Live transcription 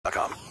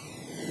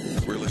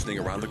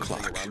listening around the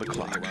clock.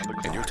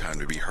 And your time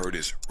to be heard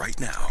is right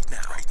now.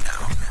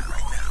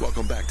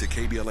 Welcome back to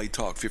KBLA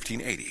Talk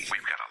 1580. We've got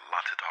a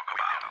lot to talk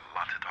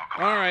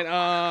about. All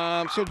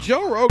right. So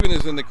Joe Rogan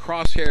is in the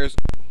crosshairs.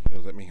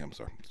 Was that me? I'm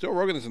sorry. Joe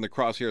Rogan is in the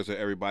crosshairs of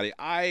everybody.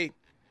 I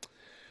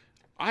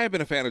have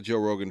been a fan of Joe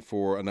Rogan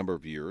for a number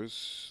of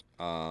years.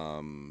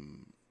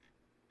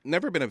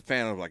 Never been a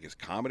fan of like his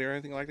comedy or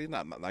anything like that.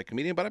 Not like a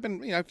comedian, but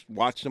I've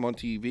watched him on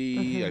TV.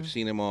 Mm-hmm. I've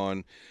seen him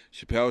on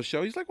Chappelle's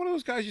show. He's like one of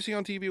those guys you see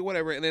on TV or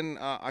whatever. And then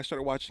I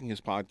started watching his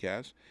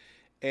podcast.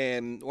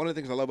 And one of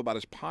the things I love about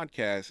his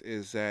podcast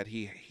is that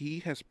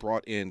he has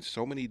brought in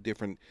so many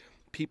different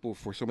people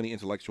for so many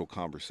intellectual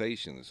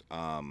conversations.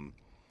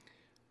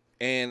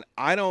 And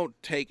I don't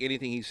take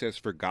anything he says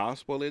for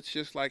gospel. It's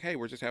just like, hey,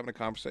 we're just having a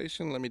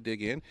conversation. Let me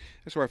dig in.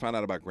 That's where I found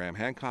out about Graham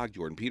Hancock,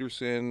 Jordan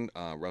Peterson,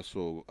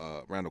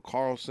 Randall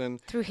Carlson.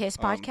 Through his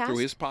podcast? Through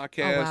his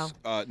podcast.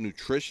 Oh, wow.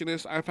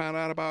 Nutritionists I found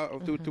out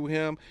about through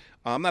him.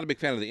 I'm not a big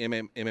fan of the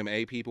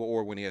MMA people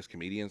or when he has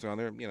comedians on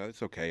there.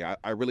 It's okay.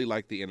 I really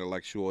like the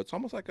intellectual. It's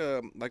almost like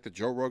the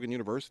Joe Rogan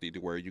University to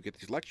where you get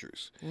these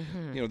lectures.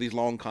 Mm-hmm. These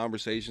long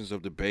conversations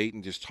of debate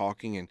and just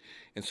talking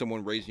and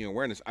someone raising your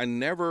awareness. I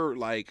never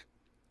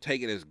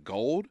take it as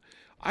gold.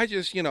 I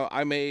just,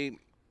 I may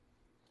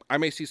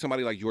see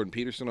somebody like Jordan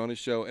Peterson on his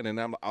show, and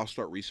then I'll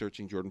start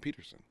researching Jordan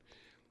Peterson.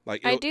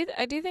 I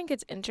do think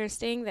it's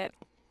interesting that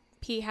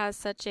he has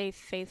such a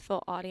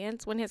faithful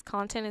audience when his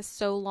content is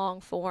so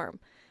long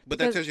form. But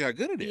that tells you how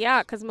good it is.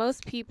 Yeah, because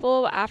most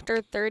people,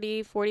 after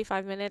 30,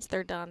 45 minutes,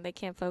 they're done. They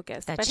can't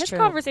focus. That's but his true.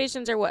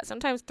 Conversations are what?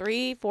 Sometimes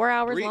 3-4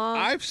 hours long?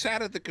 I've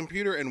sat at the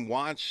computer and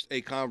watched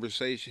a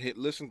conversation.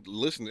 Listen. I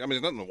mean,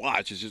 there's nothing to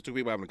watch. It's just two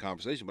people having a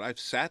conversation. But I've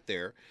sat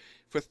there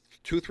for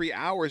 2-3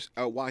 hours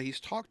while he's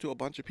talked to a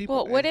bunch of people.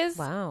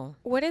 Well,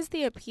 what is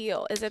the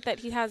appeal? Is it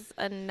that he has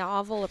a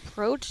novel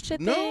approach to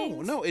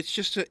things? No.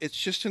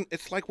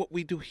 It's like what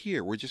we do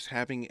here. We're just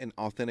having an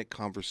authentic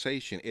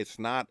conversation. It's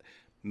not.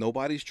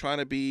 Nobody's trying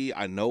to be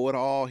I know it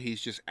all.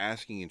 He's just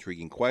asking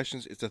intriguing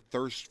questions. It's a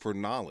thirst for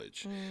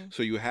knowledge.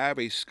 So you have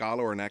a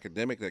scholar or an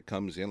academic that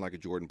comes in like a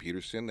Jordan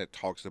Peterson that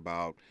talks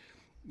about,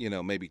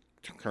 maybe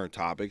current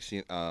topics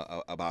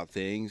about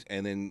things,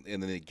 and then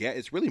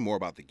it's really more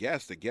about the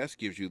guest. The guest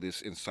gives you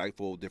this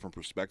insightful, different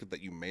perspective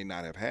that you may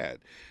not have had.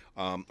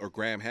 Or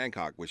Graham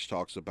Hancock, which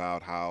talks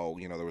about how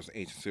there was an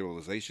ancient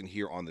civilization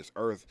here on this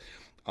earth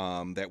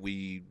that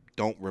we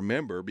don't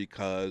remember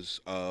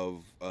because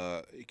of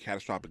a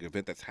catastrophic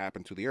event that's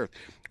happened to the earth.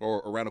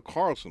 Or Randall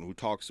Carlson, who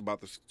talks about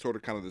this sort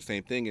of kind of the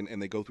same thing,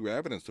 and they go through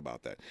evidence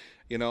about that.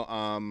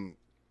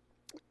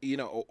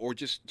 Or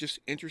just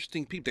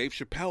interesting people. Dave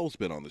Chappelle's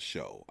been on the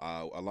show,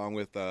 along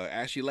with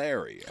Ashley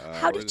Larry.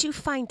 How did you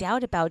find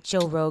out about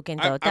Joe Rogan,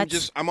 though?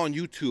 I'm on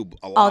YouTube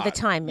a lot. All the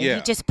time. Yeah.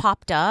 He just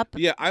popped up?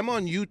 Yeah, I'm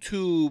on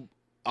YouTube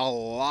a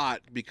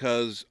lot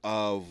because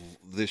of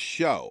this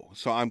show.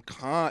 So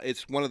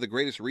it's one of the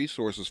greatest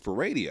resources for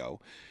radio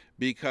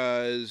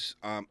because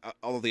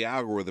although the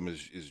algorithm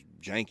is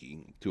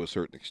janky to a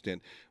certain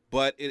extent,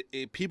 but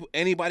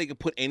anybody can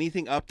put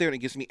anything up there and it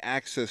gives me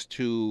access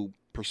to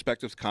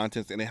perspectives,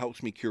 contents, and it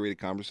helps me curate a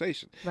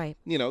conversation. Right.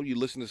 You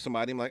listen to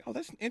somebody, I'm like, oh,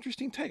 that's an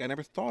interesting take. I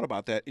never thought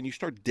about that. And you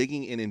start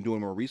digging in and doing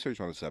more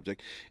research on the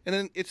subject. And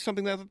then it's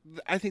something that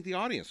I think the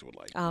audience would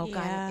like. Oh,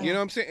 got it. You know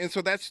what I'm saying? And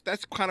so that's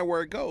kind of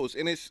where it goes.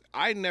 And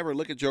I never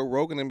look at Joe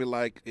Rogan and be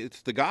like,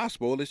 it's the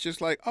gospel. It's just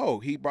like, oh,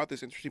 he brought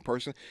this interesting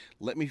person.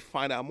 Let me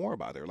find out more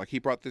about her. Like he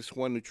brought this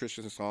one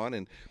nutritionist on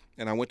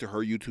and I went to her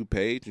YouTube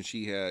page, and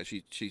she's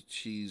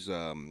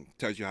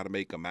tells you how to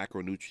make a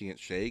macronutrient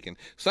shake, and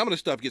some of the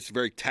stuff gets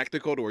very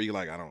technical to where you're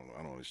like, I don't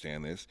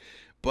understand this,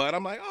 but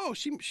I'm like, oh,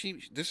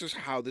 this is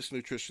how this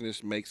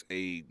nutritionist makes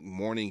a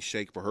morning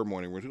shake for her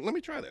morning routine. Let me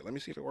try that. Let me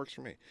see if it works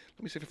for me.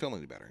 Let me see if I feel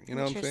any better. You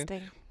know what I'm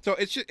saying? So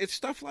it's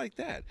stuff like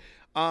that.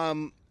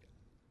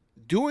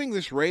 Doing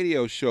this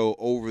radio show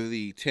over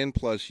the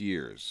 10+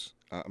 years,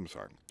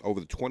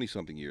 over the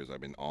 20-something years I've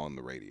been on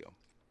the radio.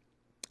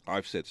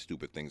 I've said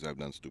stupid things. I've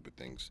done stupid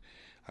things.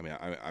 I mean,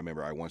 I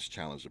remember I once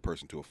challenged a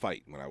person to a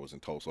fight when I was in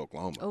Tulsa,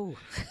 Oklahoma. Oh.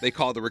 They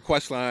called the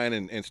request line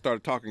and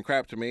started talking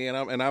crap to me, and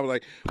I was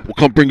like, well,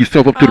 come bring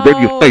yourself up to the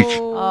radio face.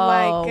 Oh,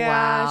 my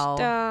gosh, wow.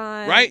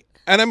 Don. Right?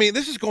 And I mean,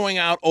 this is going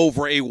out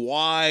over a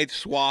wide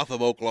swath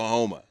of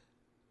Oklahoma.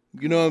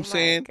 You know what I'm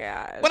saying?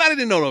 Gosh. But I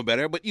didn't know no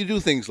better, but you do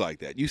things like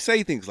that. You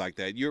say things like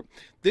that.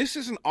 This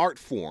is an art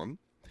form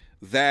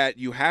that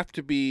you have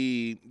to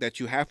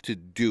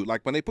do.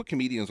 Like when they put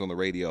comedians on the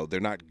radio, they're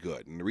not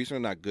good. And the reason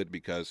they're not good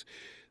because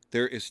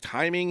there is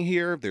timing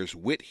here, there's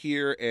wit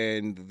here,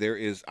 and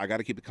I got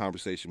to keep the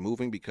conversation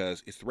moving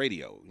because it's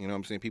radio. You know what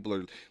I'm saying? People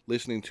are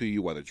listening to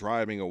you, whether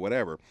driving or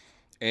whatever,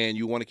 and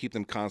you want to keep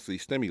them constantly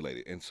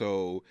stimulated. And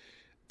so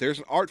there's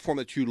an art form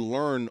that you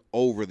learn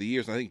over the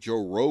years. And I think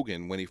Joe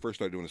Rogan, when he first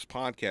started doing his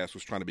podcast,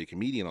 was trying to be a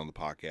comedian on the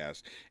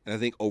podcast. And I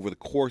think over the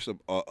course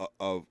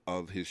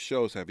of his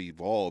shows have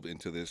evolved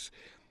into this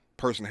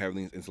person having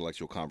these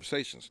intellectual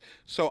conversations.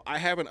 So I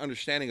have an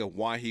understanding of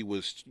why he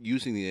was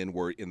using the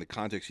N-word in the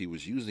context he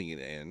was using it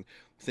in,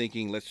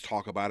 thinking, let's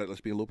talk about it, let's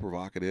be a little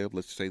provocative,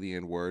 let's say the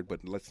N-word,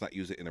 but let's not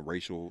use it in a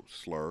racial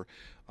slur.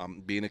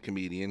 Being a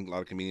comedian, a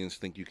lot of comedians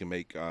think you can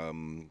make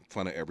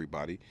fun of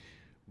everybody.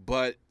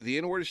 But the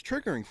N-word is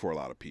triggering for a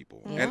lot of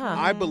people. Yeah. And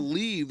I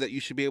believe that you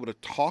should be able to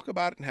talk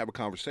about it and have a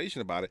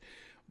conversation about it.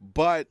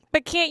 But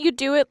can't you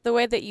do it the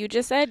way that you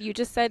just said? You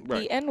just said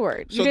right. the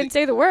N-word. You So didn't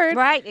say the word.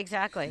 Right,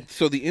 exactly.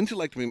 So the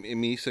intellect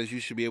in me says you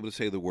should be able to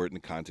say the word in the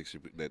context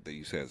that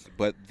you says.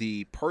 But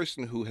the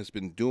person who has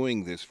been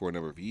doing this for a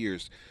number of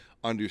years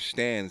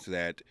understands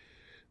that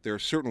there are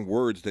certain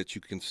words that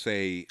you can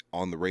say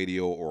on the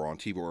radio or on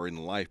TV or in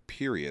life,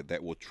 period,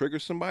 that will trigger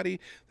somebody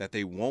that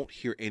they won't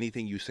hear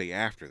anything you say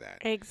after that.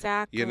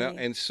 Exactly. You know,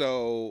 and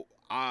so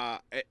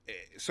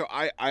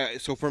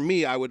so for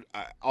me,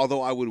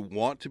 although I would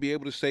want to be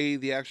able to say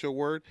the actual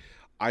word,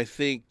 I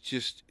think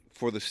just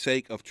for the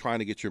sake of trying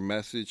to get your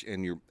message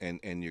and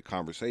your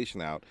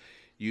conversation out,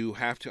 you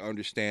have to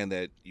understand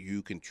that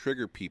you can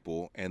trigger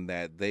people and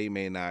that they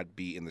may not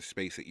be in the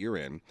space that you're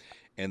in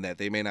and that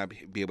they may not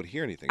be able to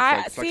hear anything.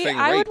 I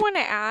rape. would want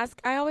to ask,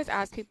 I always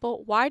ask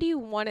people, why do you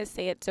want to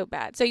say it so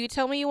bad? So you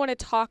tell me you want to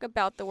talk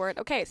about the word.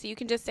 Okay, so you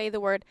can just say the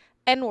word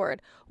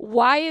N-word.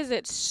 Why is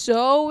it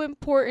so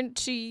important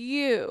to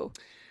you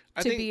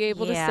to be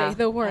able to say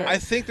the word? I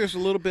think there's a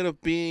little bit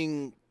of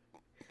being...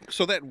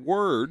 So that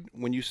word,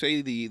 when you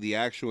say the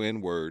actual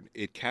N-word,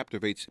 it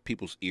captivates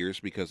people's ears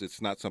because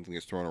it's not something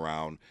that's thrown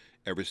around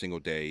every single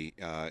day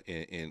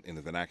in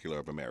the vernacular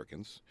of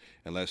Americans,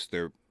 unless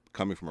they're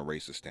coming from a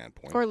racist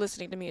standpoint. Or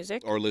listening to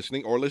music. Or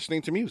listening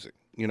to music.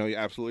 You know, you're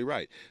absolutely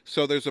right.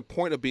 So there's a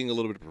point of being a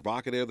little bit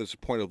provocative. There's a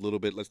point of a little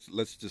bit,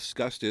 let's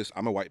discuss this.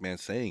 I'm a white man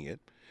saying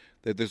it.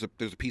 There's a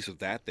piece of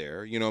that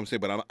there, you know what I'm saying?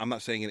 But I'm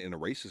not saying it in a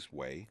racist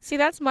way. See,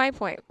 that's my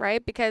point,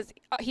 right? Because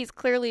he's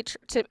clearly,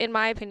 in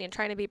my opinion,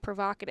 trying to be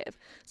provocative.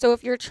 So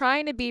if you're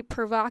trying to be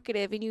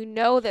provocative and you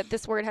know that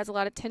this word has a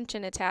lot of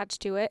tension attached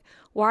to it,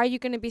 why are you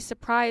going to be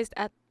surprised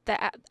at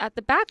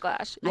the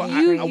backlash? Well,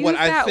 you use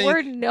that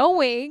word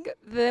knowing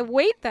the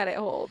weight that it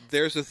holds.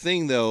 There's a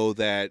thing, though,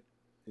 that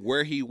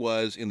where he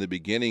was in the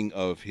beginning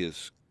of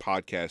his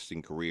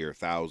podcasting career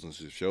thousands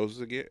of shows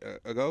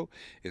ago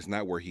is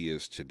not where he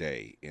is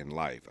today in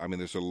life. I mean,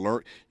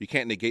 you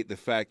can't negate the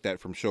fact that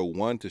from show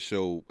 1 to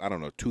show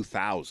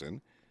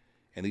 2000,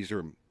 and these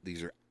are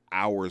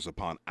hours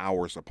upon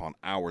hours upon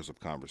hours of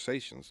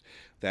conversations,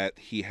 that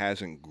he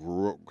hasn't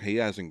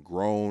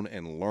grown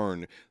and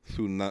learned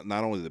through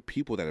not only the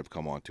people that have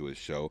come onto his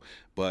show,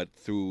 but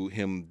through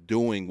him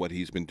doing what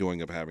he's been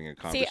doing of having a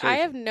conversation. See, I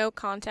have no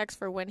context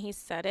for when he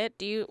said it.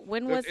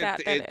 When was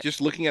that?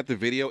 Just looking at the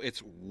video,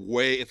 it's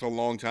a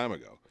long time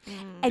ago.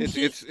 And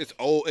it's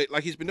old.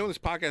 Like he's been doing this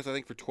podcast, I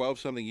think, for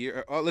 12-something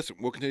years. Listen,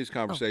 we'll continue this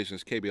conversation.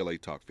 It's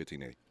KBLA Talk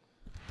 1580.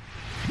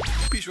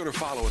 Be sure to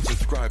follow and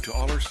subscribe to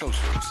all our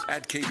socials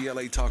at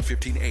KBLA Talk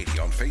 1580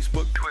 on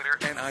Facebook, Twitter,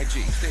 and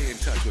IG. Stay in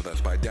touch with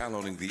us by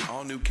downloading the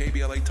all-new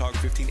KBLA Talk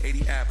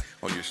 1580 app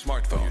on your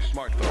smartphone.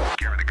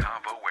 Carry the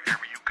combo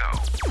wherever you go.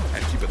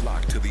 And keep it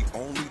locked to the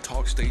only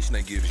talk station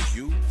that gives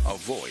you a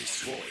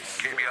voice.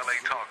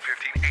 KBLA Talk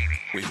 1580.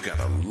 We've got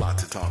a lot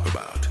to talk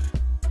about.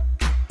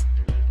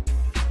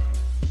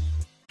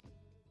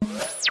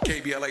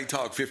 KBLA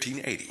Talk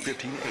 1580.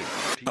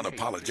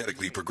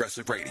 Unapologetically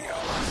progressive radio.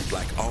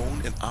 Black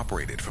owned and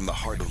operated from the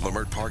heart of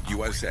Leimert Park,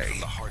 USA.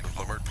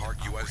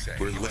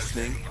 We're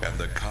listening, and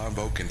the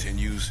convo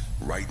continues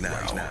right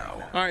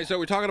now. All right, so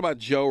we're talking about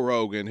Joe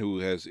Rogan, who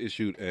has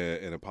issued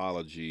an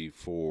apology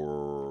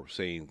for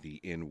saying the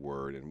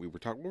N-word. And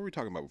what were we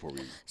talking about before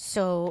we...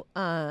 So,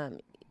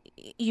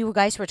 you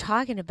guys were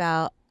talking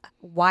about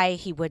why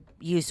he would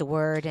use the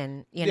word,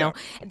 and, you know,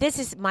 this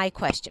is my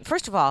question.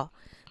 First of all,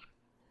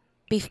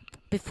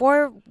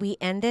 before we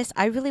end this,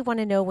 I really want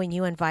to know, when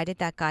you invited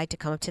that guy to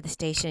come up to the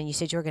station and you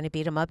said you were going to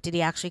beat him up, did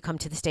he actually come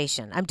to the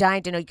station? I'm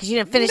dying to know, because you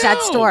didn't finish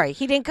that story.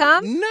 He didn't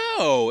come?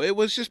 No, it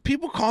was just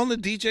people calling the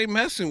DJ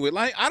messing with.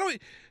 Like,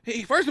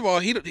 first of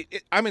all,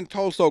 I'm in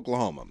Tulsa,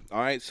 Oklahoma.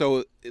 All right,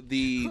 so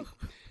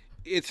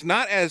it's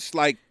not as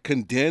like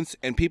condensed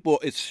and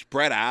it's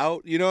spread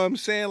out. You know what I'm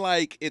saying?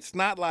 Like, it's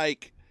not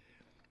like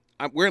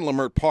we're in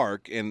Leimert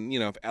Park, and, you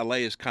know, if LA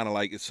is kind of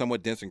like, it's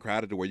somewhat dense and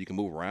crowded to where you can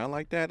move around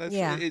like that.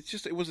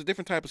 It was a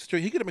different type of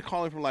situation. He could have been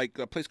calling from like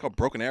a place called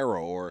Broken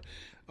Arrow or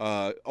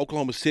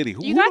Oklahoma City.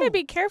 You got to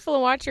be careful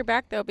and watch your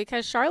back, though,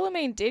 because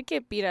Charlemagne did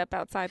get beat up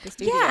outside the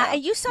studio. Yeah,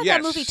 and you saw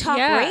that movie Talk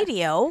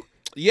Radio.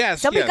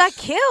 Yes, somebody got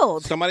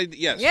killed.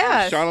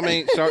 Yes.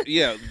 Charlemagne.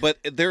 But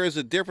there is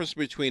a difference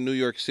between New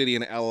York City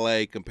and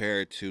LA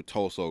compared to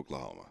Tulsa,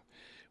 Oklahoma,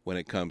 when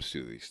it comes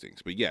to these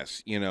things. But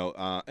yes, you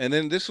know, and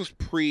then this was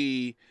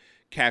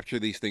capture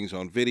these things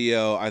on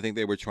video. I think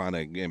they were trying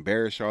to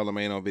embarrass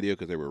Charlemagne on video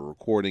because they were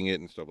recording it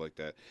and stuff like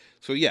that.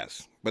 So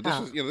yes, But this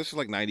is this is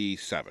like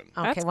 97.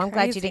 Okay, That's well, I'm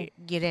glad crazy.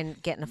 you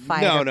didn't get in a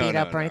fight or beat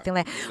up or anything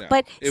like that. No.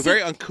 But It's see,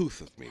 very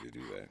uncouth of me to do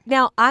that.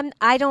 now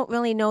I don't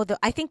really know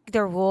I think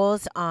there are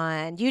rules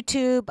on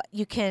YouTube.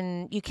 You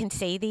can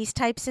say these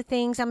types of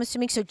things, I'm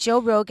assuming. So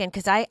Joe Rogan,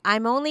 because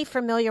I'm only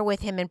familiar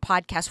with him in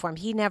podcast form.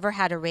 He never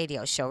had a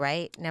radio show,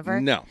 right? Never?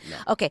 No.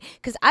 Okay,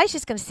 because I was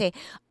just going to say,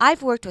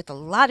 I've worked with a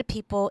lot of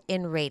people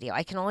in radio.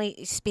 I can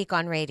only speak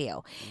on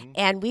radio.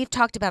 And we've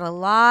talked about a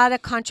lot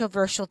of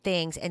controversial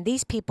things, and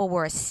these people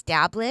were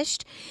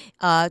established.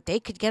 They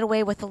could get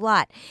away with a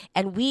lot.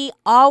 And we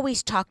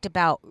always talked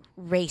about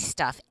race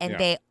stuff, and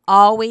they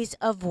always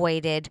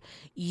avoided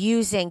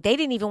using, they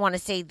didn't even want to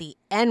say the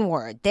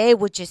N-word. They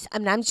would just,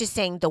 I'm just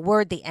saying the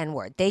word, the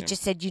N-word. They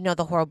just said,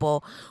 the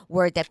horrible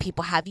word that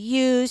people have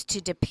used to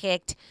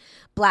depict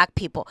black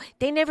people.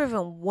 They never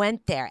even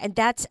went there. And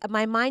that's,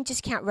 my mind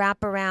just can't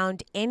wrap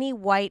around any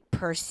white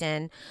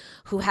person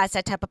who has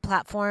that type of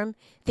platform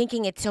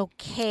thinking it's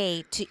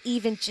okay to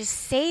even just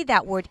say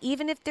that word,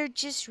 even if they're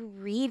just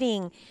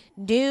reading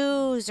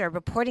news or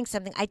reporting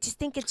something. I just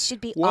think it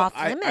should be off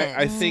limits.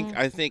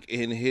 I think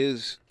in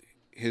his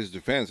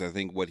defense, I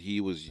think what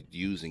he was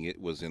using it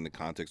was in the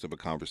context of a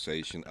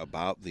conversation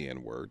about the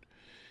N-word.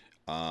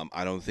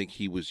 I don't think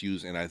he was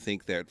using, and I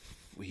think that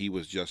he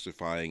was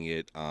justifying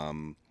it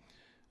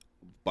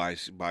by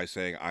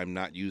saying, I'm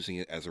not using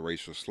it as a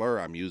racial slur.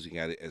 I'm using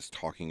it as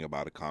talking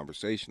about a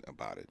conversation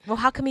about it. Well,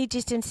 how come he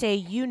just didn't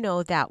say,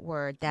 that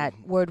word,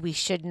 word we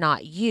should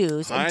not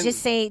use, and just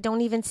say,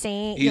 don't even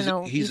say, use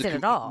it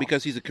at all?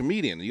 Because he's a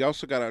comedian. You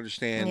also got to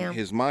understand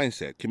his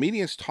mindset.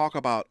 Comedians talk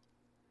about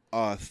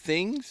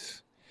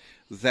things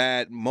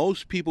that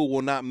most people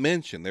will not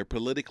mention. They're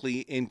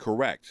politically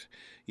incorrect.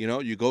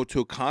 You go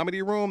to a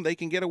comedy room, they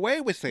can get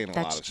away with saying a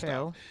lot of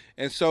stuff.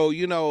 And so,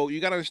 you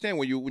got to understand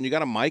when you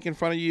got a mic in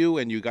front of you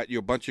and you got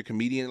your bunch of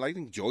comedians, like I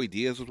think Joey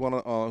Diaz was one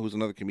of, who's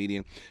another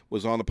comedian,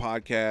 was on the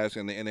podcast,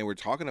 and they were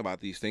talking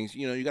about these things.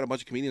 You got a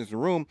bunch of comedians in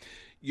the room.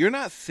 You're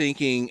not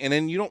thinking, and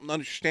then you don't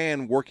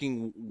understand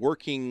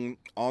working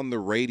on the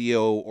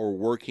radio or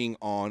working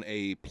on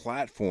a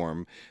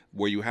platform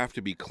where you have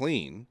to be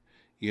clean.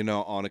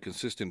 On a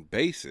consistent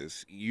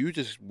basis. You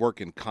just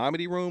work in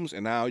comedy rooms,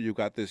 and now you've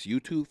got this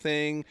YouTube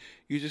thing.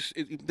 You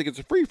think it's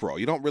a free-for-all.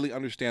 You don't really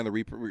understand the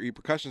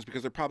repercussions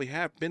because there probably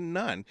have been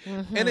none.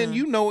 Mm-hmm. And then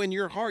in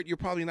your heart, you're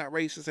probably not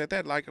racist at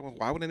that. Like,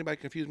 why would anybody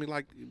confuse me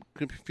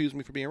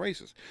for being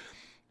racist?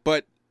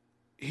 But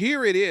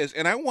here it is,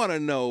 and I want to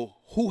know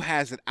who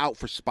has it out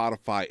for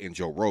Spotify and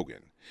Joe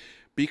Rogan.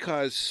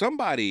 Because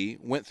somebody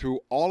went through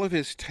all of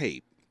his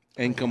tape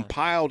and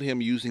compiled him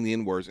using the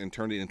N-words and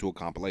turned it into a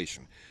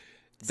compilation.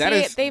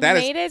 They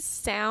made it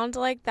sound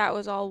like that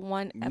was all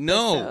one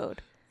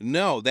episode.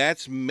 No,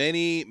 that's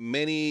many,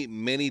 many,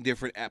 many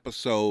different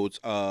episodes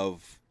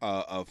of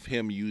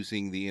him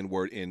using the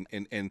N-word. And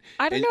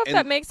I don't know if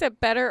that makes it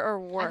better or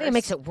worse. I think it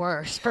makes it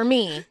worse. For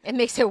me, it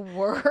makes it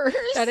worse.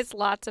 That it's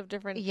lots of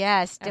different.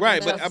 Yes,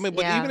 right. But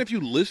even if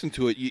you listen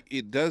to it,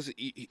 it does.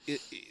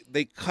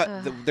 They cut.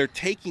 They're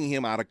taking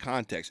him out of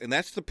context, and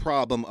that's the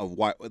problem of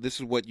why. This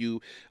is what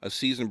a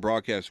seasoned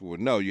broadcaster would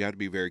know. You have to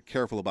be very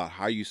careful about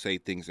how you say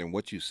things and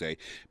what you say,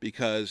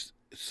 because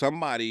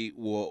somebody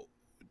will,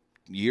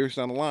 years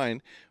down the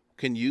line,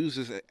 can use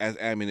this as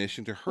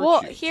ammunition to hurt you.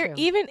 Well, here,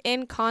 even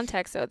in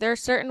context, though, there are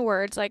certain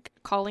words, like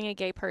calling a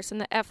gay person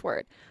the F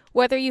word.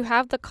 Whether you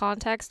have the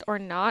context or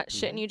not,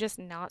 shouldn't you just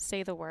not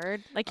say the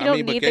word? Like, you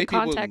don't need the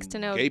context to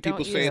know. Gay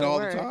people say it all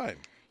the time.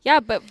 Yeah,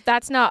 but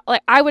that's not,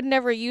 like, I would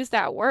never use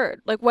that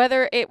word. Like,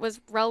 whether it was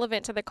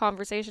relevant to the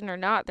conversation or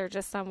not, there are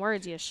just some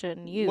words you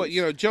shouldn't use.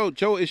 Well,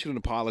 Joe issued an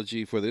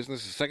apology for this, and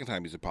this is the second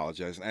time he's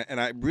apologized.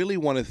 And I really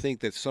want to think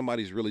that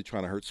somebody's really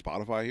trying to hurt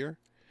Spotify here.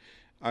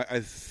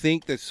 I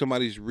think that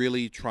somebody's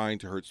really trying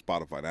to hurt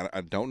Spotify. I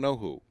don't know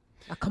who.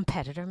 A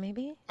competitor,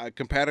 maybe? A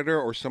competitor,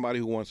 or somebody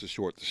who wants to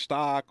short the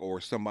stock,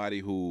 or somebody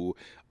who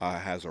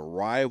has a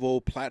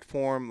rival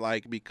platform.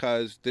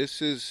 Because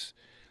this is,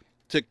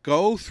 to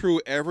go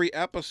through every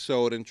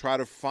episode and try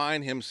to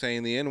find him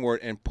saying the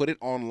N-word and put it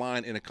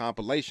online in a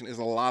compilation is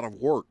a lot of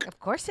work. Of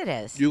course it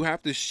is. You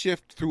have to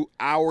shift through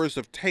hours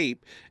of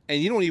tape,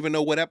 and you don't even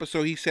know what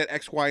episode he said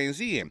X, Y, and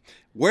Z in.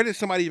 Where did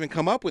somebody even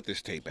come up with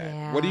this tape at?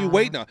 Yeah. What are you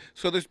waiting on?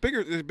 So there's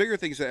bigger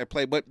things at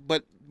play, but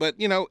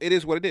it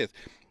is what it is.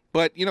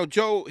 But,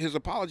 Joe, his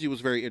apology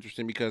was very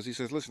interesting because he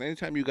says, listen,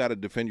 anytime you got to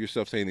defend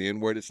yourself saying the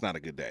N-word, it's not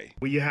a good day.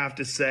 Well, you have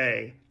to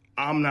say,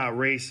 I'm not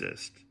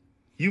racist.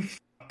 You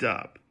fucked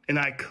up. And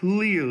I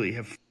clearly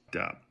have fucked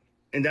up.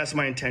 And that's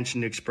my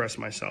intention to express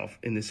myself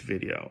in this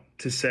video.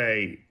 To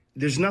say,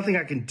 there's nothing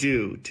I can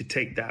do to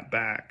take that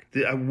back.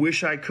 I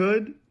wish I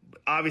could.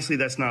 Obviously,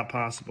 that's not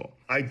possible.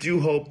 I do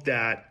hope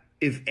that,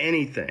 if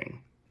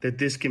anything, that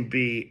this can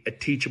be a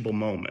teachable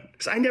moment.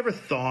 Because I never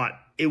thought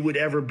it would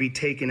ever be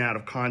taken out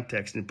of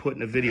context and put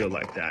in a video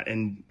like that.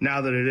 And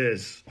now that it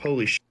is,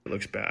 holy shit, it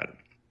looks bad.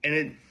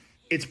 And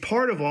it's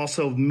part of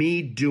also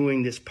me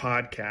doing this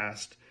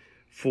podcast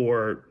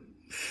for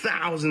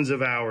thousands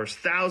of hours,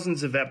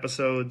 thousands of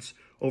episodes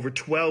over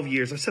 12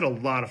 years. I've said a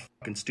lot of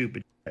fucking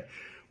stupid shit,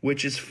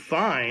 which is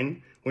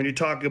fine when you're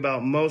talking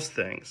about most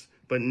things,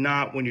 but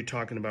not when you're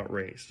talking about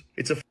race.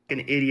 It's a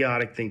fucking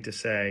idiotic thing to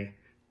say,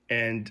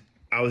 and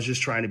I was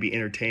just trying to be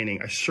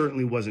entertaining. I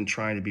certainly wasn't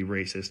trying to be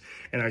racist,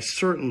 and I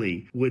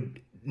certainly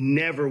would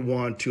never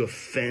want to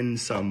offend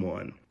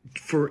someone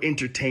for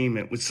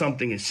entertainment with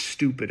something as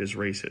stupid as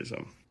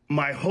racism.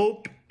 My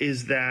hope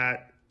is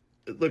that,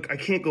 look, I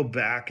can't go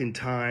back in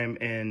time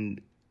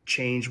and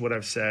change what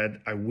I've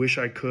said. I wish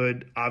I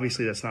could.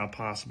 Obviously, that's not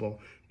possible.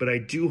 But I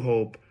do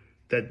hope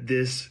that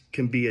this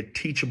can be a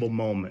teachable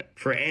moment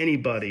for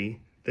anybody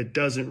that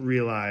doesn't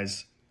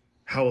realize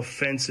how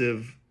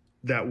offensive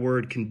that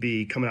word can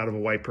be coming out of a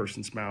white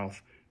person's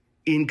mouth,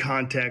 in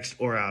context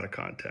or out of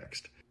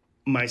context.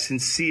 My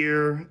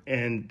sincere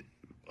and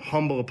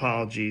humble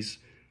apologies.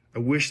 I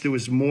wish there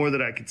was more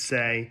that I could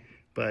say,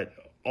 but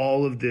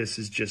all of this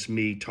is just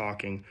me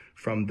talking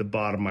from the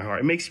bottom of my heart.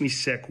 It makes me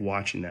sick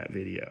watching that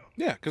video.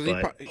 Yeah,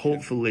 because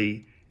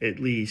hopefully, at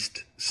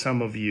least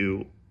some of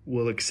you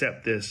will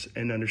accept this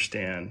and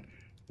understand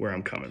where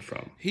I'm coming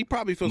from. He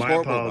probably feels my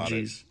horrible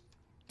apologies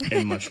about it.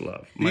 And much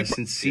love. My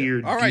sincere.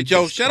 Yeah. All right,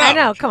 Joe, shut up. I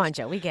know. Come on,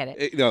 Joe. We get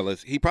it. No,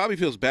 listen. He probably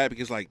feels bad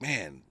because, like,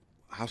 man,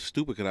 how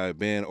stupid could I have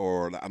been?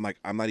 Or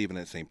I'm not even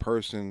that same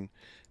person.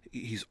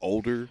 He's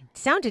older.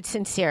 Sounded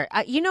sincere.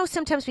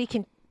 Sometimes we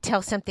can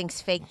tell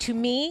something's fake. To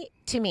me,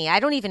 I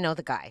don't even know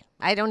the guy.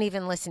 I don't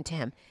even listen to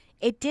him.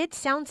 It did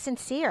sound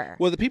sincere.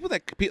 Well, a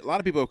lot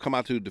of people have come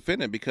out to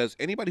defend him because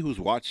anybody who's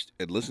watched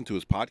and listened to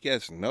his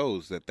podcast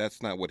knows that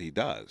that's not what he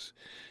does,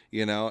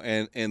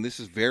 and this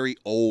is very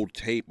old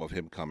tape of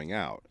him coming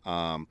out.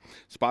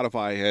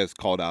 Spotify has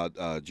called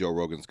out Joe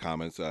Rogan's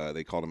comments.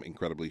 They called him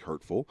incredibly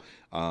hurtful,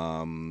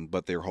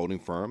 but they're holding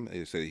firm.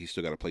 They say he's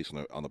still got a place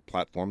on the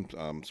platform.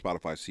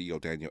 Spotify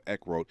CEO Daniel Ek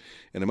wrote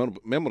in a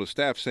memo to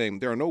staff saying,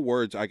 "There are no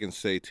words I can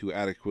say to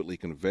adequately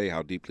convey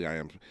how deeply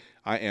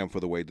I am for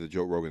the way the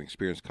Joe Rogan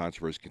Experience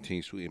controversy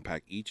continues to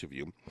impact each of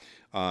you."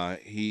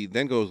 He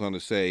then goes on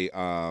to say,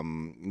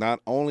 not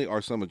only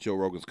are some of Joe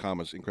Rogan's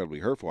comments incredibly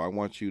hurtful, I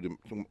want to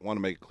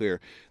make it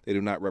clear they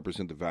do not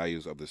represent the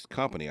values of this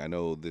company. I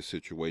know this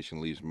situation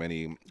leaves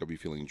many of you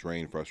feeling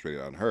drained,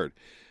 frustrated, unheard.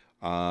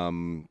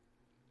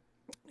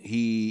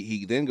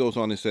 He then goes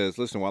on and says,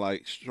 listen, while I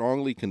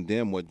strongly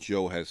condemn what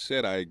Joe has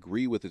said, I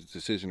agree with his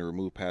decision to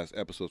remove past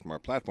episodes from our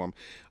platform.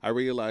 I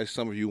realize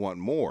some of you want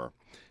more.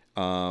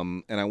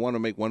 And I want to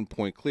make one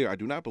point clear. I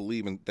do not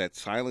believe in that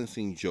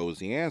silencing Joe is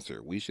the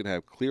answer. We should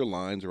have clear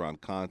lines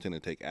around content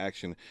and take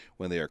action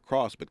when they are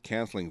crossed, but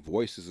canceling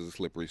voices is a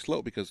slippery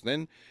slope, because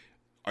then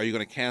are you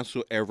going to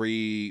cancel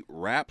every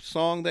rap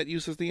song that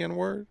uses the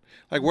N-word?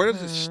 Like, where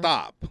does it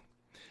stop?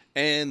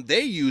 And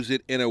they use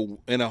it in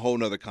a whole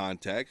nother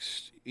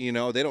context. They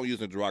don't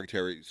use it in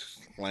derogatory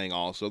slang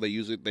also. They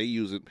use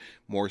it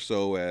more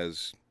so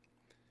as,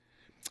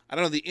 I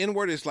don't know, the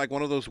N-word is like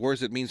one of those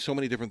words that means so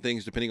many different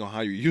things depending on how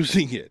you're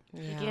using it.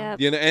 Yeah.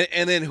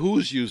 And then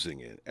who's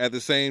using it at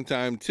the same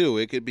time too.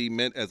 It could be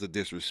meant as a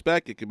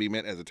disrespect. It could be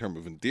meant as a term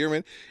of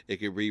endearment. It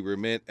could be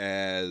meant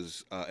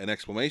as an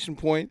exclamation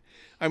point.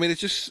 I mean,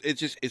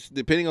 it's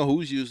depending on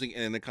who's using it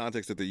and in the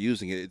context that they're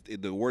using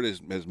it. The word has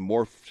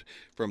morphed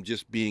from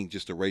just being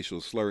just a racial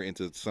slur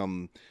into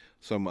some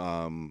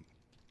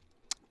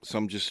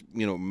just,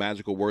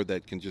 magical word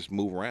that can just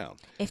move around.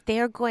 If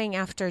they're going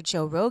after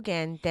Joe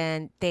Rogan,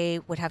 then they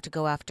would have to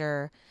go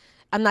after,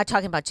 I'm not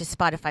talking about just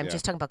Spotify, I'm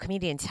just talking about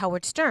comedians,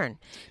 Howard Stern,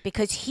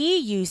 because he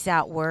used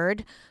that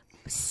word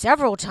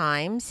several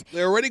times.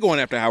 They're already going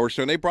after Howard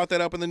Stern. They brought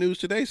that up in the news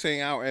today,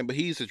 saying but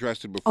he's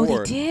addressed it before. Oh,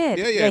 they did?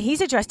 Yeah, he's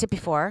addressed it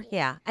before,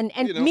 yeah. And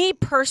me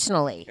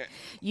personally,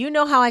 you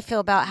know how I feel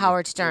about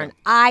Howard Stern.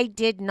 Yeah. I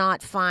did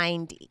not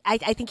find, I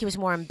think he was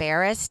more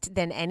embarrassed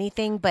than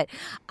anything, but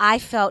I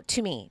felt,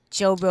 to me,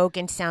 Joe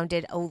Rogan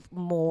sounded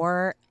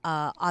more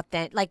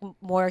authentic, like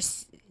more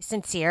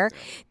sincere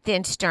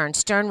than Stern.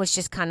 Stern was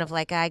just kind of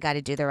like, I got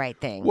to do the right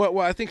thing. Well,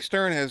 I think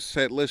Stern has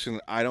said, listen,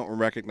 I don't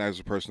recognize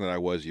the person that I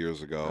was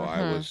years ago.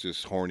 I was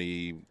just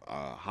horny,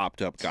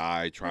 hopped up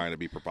guy trying to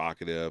be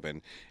provocative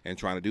and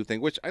trying to do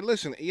things, which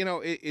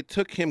it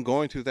took him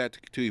going through that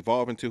to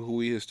evolve into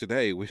who he is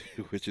today,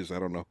 which is, I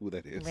don't know who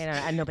that is.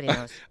 Nobody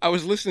knows. I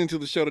was listening to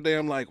the show today.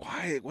 I'm like,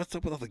 what's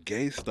up with all the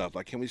gay stuff?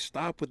 Like, can we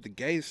stop with the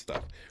gay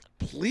stuff?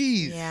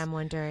 Please. Yeah, I'm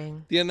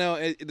wondering.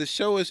 The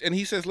show is, and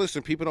he says,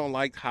 listen, people don't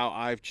like how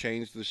I've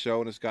changed the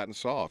show and it's gotten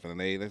soft. And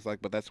it's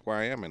like, but that's where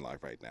I am in life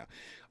right now.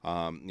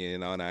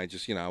 And I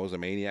just, I was a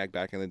maniac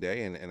back in the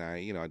day, and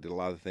I did a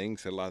lot of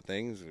things, said a lot of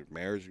things.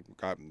 Marriage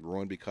got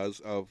ruined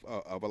because of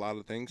a lot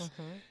of things.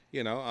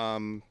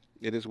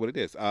 It is what it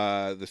is.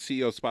 The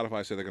CEO of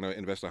Spotify said they're going to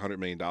invest $100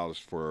 million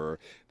for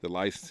the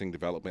licensing,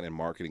 development, and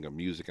marketing of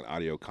music and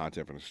audio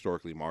content from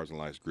historically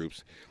marginalized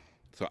groups.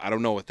 So I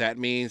don't know what that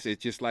means.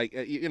 It's just like,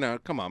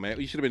 come on, man.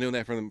 You should have been doing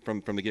that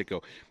from the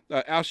get-go.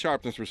 Al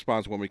Sharpton's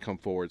response when we come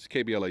forward. It's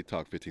KBLA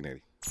Talk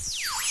 1580.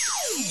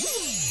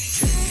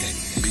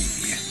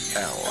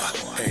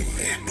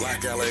 KBLA,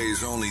 Black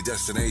LA's only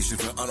destination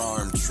for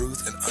unarmed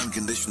truth and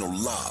unconditional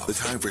love. The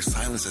time for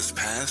silence has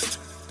passed.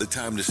 The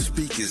time to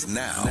speak is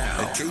now.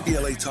 At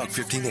KBLA Talk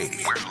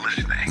 1580. We're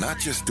listening. Not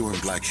just during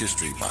Black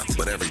History Month,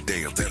 but every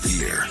day of the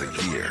year.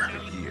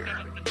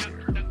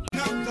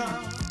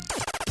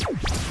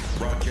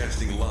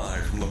 Broadcasting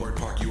live from Leimert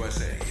Park,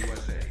 USA.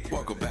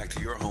 Welcome back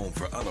to your home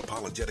for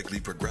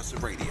unapologetically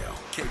progressive radio.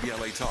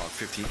 KBLA Talk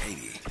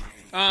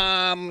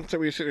 1580. So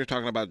we were sitting here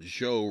talking about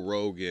Joe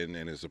Rogan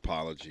and his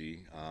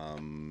apology.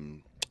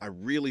 I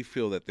really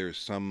feel that there's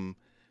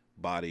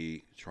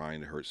somebody trying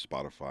to hurt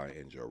Spotify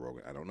and Joe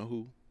Rogan. I don't know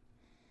who.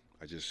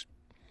 I just,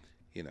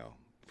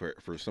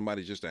 for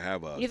somebody just to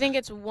have a... You think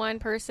it's one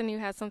person who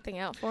has something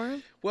out for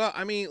him? Well,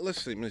 I mean,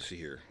 let's see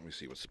here. Let me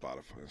see what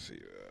Spotify... Let's see.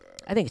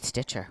 I think it's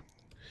Stitcher.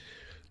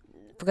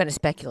 If we're going to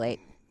speculate,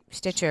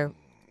 Stitcher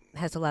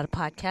has a lot of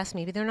podcasts.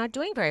 Maybe they're not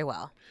doing very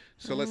well.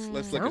 So let's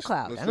look at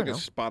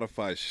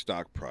Spotify's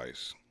stock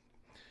price.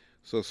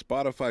 So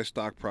Spotify's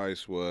stock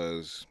price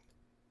was...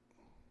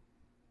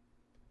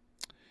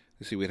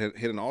 Let's see, we hit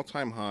an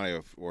all-time high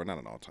of... Or not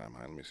an all-time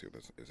high. Let me see.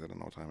 Is that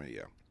an all-time high?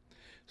 Yeah.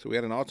 So we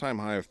had an all-time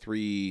high of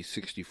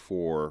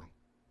 364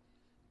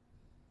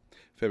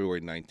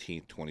 February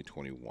 19th,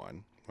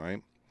 2021,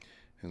 right?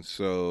 And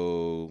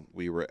so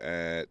we were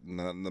at,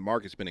 the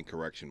market's been in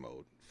correction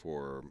mode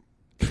for,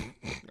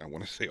 I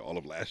want to say all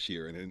of last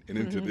year and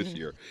into this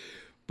year.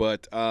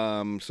 But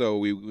so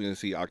we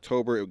see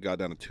October, it got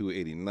down to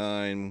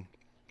 289.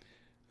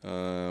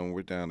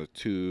 We're down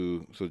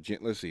to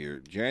let's see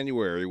here.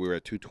 January, we were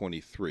at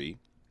 223.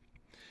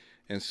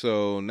 And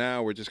so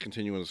now we're just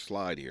continuing to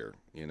slide here.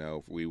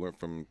 We went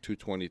from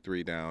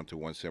 223 down to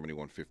 170,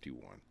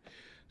 151.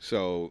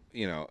 So,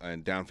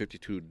 and down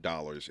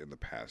 $52 in the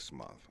past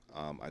month.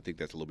 I think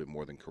that's a little bit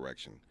more than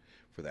correction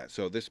for that.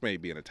 So this may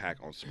be an attack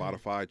on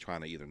Spotify, trying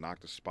to either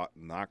knock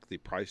the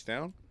price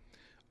down.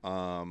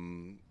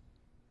 To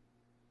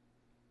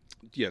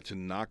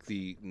knock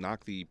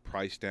the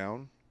price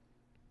down.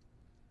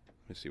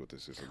 Let me see what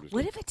this is.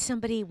 What if it's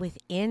somebody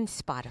within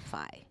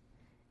Spotify?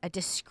 A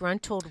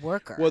disgruntled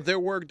worker. Well, there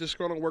were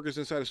disgruntled workers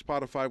inside of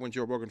Spotify when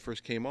Joe Rogan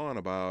first came on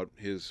about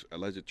his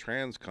alleged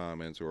trans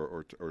comments,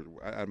 or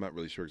I'm not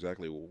really sure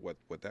exactly what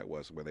that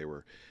was. Where there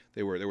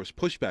was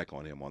pushback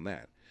on him on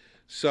that.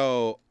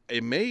 So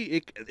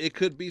it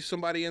could be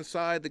somebody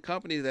inside the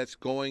company that's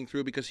going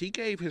through, because he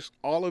gave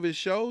all of his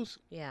shows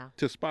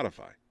to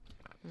Spotify.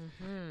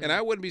 Mm-hmm. And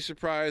I wouldn't be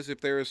surprised if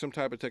there is some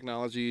type of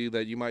technology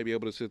that you might be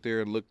able to sit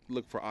there and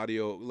look for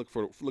audio, look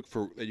for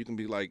that you can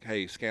be like,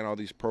 hey, scan all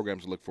these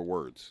programs and look for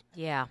words.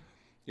 Yeah.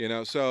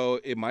 So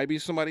it might be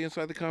somebody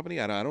inside the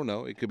company. I don't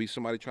know. It could be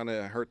somebody trying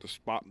to hurt the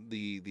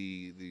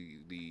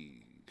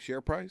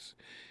share price.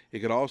 It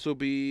could also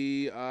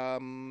be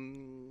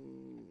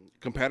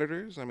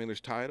competitors. I mean, there's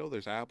Tidal,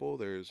 there's Apple,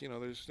 you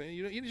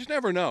just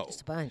never know.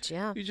 Just a bunch,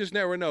 yeah. You just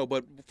never know.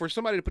 But for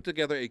somebody to put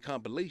together a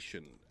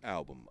compilation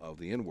album of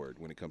the N-word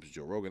when it comes to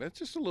Joe Rogan, that's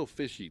just a little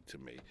fishy to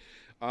me.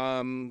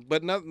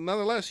 But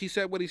nonetheless, he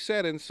said what he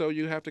said, and so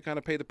you have to kind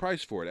of pay the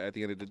price for it at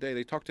the end of the day.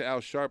 They talked to Al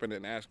Sharpton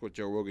and asked what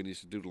Joe Rogan needs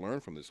to do to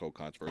learn from this whole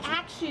controversy.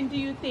 Action do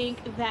you think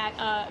that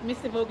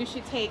Mr. Rogan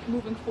should take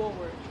moving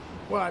forward?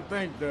 Well, I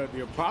think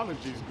the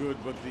apology is good,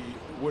 but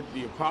with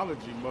the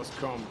apology must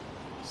come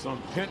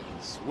some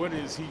penance. What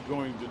is he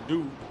going to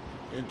do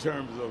in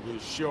terms of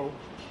his show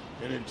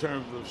and in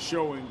terms of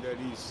showing that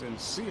he's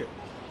sincere?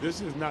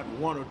 This is not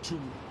one or two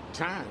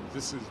times.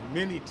 This is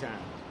many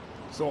times.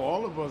 So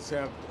all of us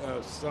have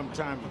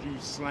sometimes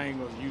used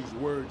slang or used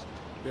words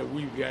that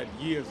we've got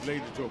years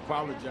later to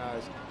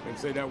apologize and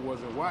say that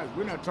wasn't wise.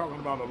 We're not talking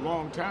about a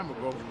long time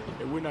ago,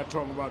 and we're not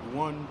talking about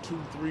 1,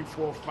 2, 3,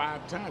 4,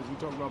 5 times. We're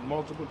talking about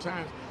multiple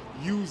times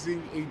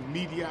using a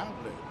media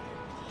outlet.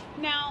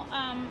 Now,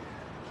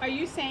 are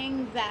you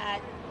saying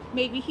that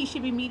maybe he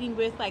should be meeting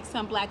with like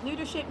some black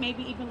leadership,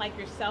 maybe even like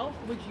yourself?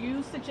 Would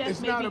you suggest?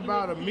 It's maybe not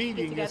about a get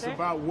meeting. together? It's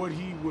about what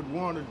he would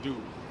want to do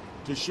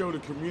to show the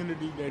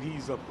community that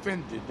he's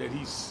offended, that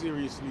he's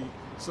seriously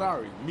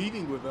sorry.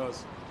 Meeting with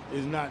us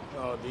is not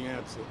the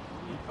answer.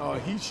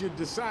 He should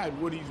decide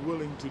what he's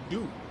willing to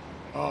do.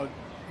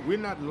 We're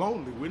not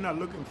lonely. We're not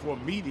looking for a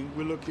meeting.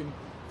 We're looking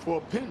for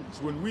penance.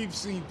 When we've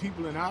seen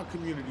people in our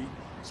community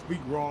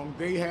speak wrong,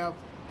 they have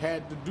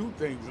had to do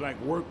things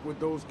like work with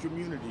those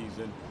communities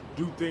and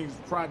do things,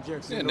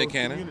 projects in those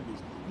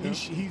communities.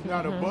 He's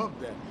not above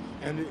that.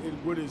 And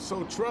what is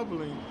so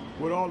troubling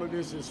with all of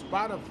this is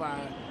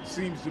Spotify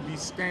seems to be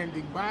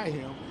standing by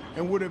him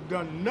and would have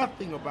done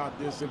nothing about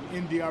this if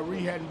NDRE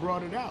hadn't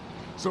brought it out.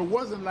 So it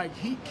wasn't like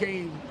he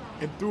came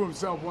and threw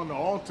himself on the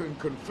altar and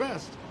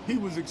confessed. He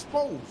was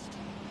exposed.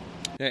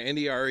 Yeah,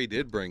 NDRE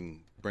did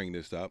bring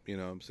this up. You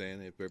know what I'm saying?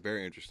 It's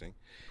very interesting.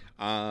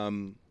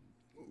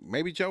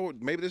 Maybe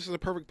this is a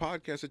perfect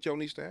podcast that Joe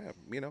needs to have.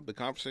 The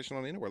conversation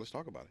on the internet. Let's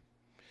talk about it.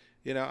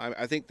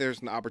 I think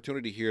there's an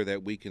opportunity here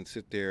that we can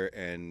sit there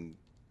and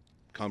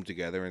come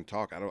together and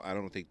talk. I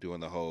don't think doing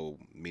the whole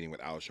meeting with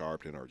Al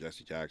Sharpton or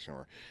Jesse Jackson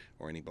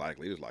or any black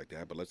leaders like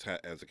that, but let's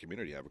as a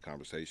community have a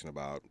conversation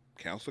about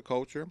cancel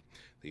culture,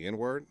 the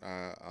N-word,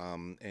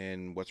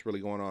 and what's really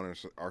going on in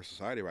our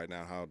society right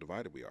now, how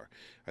divided we are.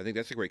 I think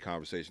that's a great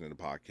conversation in the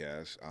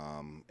podcast,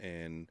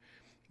 and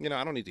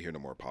I don't need to hear no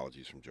more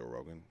apologies from Joe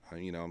Rogan.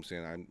 You know what I'm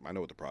saying? I know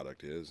what the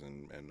product is,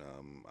 and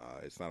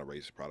it's not a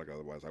racist product.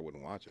 Otherwise, I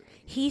wouldn't watch it.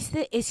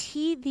 Is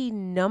he the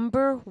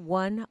number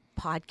one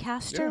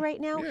podcaster right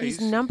now? Yeah,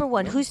 he's number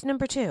one. yeah. Who's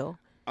number two?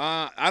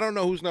 I don't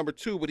know who's number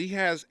two, but he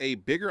has a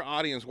bigger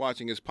audience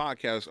watching his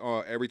podcast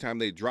every time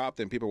they drop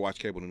than people watch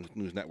cable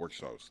news network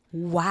shows.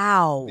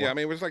 Wow. Yeah, I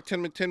mean, there's like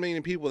 10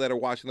 million people that are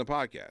watching the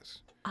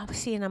podcast. I'm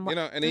seeing them. And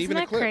Isn't even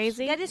that the clips.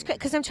 crazy? That is crazy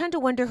because I'm trying to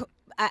wonder.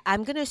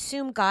 I'm going to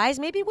assume guys,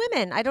 maybe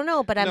women. I don't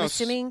know, but I'm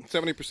assuming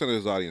 70% of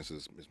his audience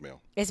is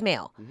male. Is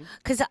male.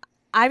 Because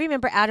I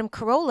remember Adam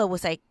Carolla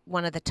was like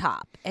one of the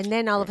top, and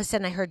then all of a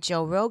sudden I heard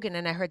Joe Rogan,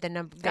 and I heard the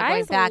number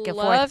going Guys back and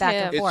forth, love back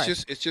him. and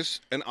forth. It's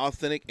just an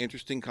authentic,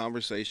 interesting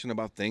conversation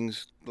about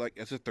things like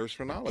it's a thirst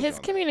for knowledge. His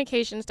on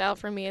communication style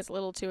for me is a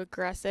little too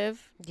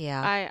aggressive.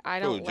 Yeah. I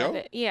don't Who, love Joe?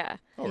 it. Yeah.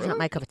 Oh, He's really? not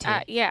my cup of tea.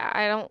 Yeah,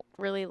 I don't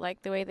really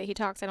like the way that he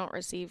talks. I don't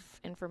receive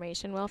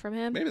information well from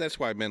him. Maybe that's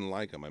why men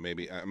like him.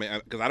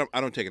 Because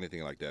I don't take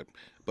anything like that.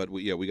 But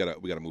we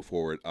gotta move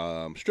forward.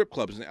 Strip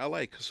clubs in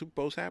L.A. 'cause Super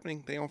Bowl's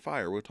happening. They on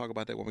fire. We'll talk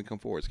about that when we come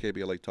forward. It's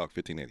KBLA Talk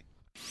 1580.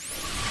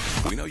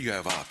 We know you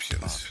have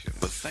options,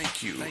 but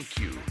thank you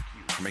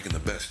for making the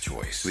best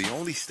choice. The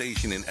only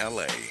station in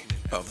LA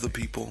of the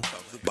people,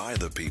 by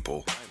the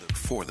people,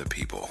 for the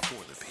people.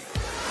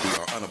 We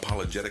are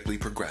unapologetically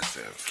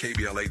progressive.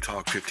 KBLA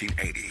Talk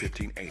 1580.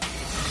 1580.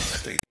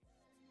 Stay.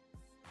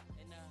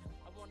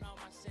 I want all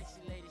my sexy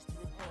ladies to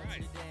report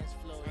to the dance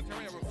floor. Turn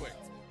me up real quick.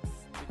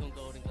 We're gonna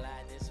go and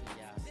glide this one,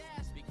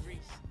 y'all. Speak Greece.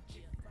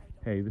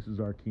 Hey, this is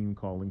Arkeem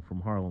calling from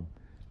Harlem.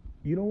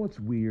 You know what's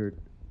weird?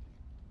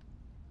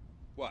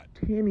 What?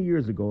 10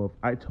 years ago, if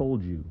I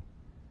told you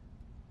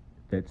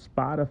that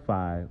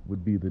Spotify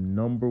would be the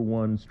number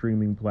one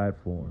streaming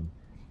platform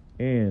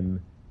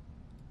and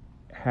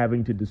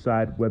having to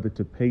decide whether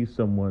to pay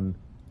someone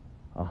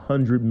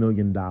 $100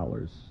 million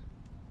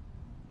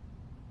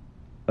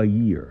a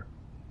year,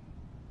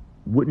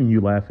 wouldn't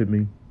you laugh at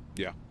me?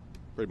 Yeah,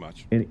 pretty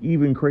much. And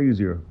even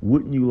crazier,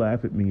 wouldn't you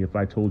laugh at me if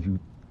I told you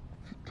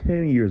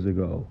 10 years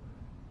ago,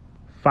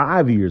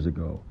 5 years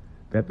ago,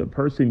 that the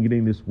person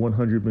getting this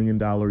 $100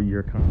 million a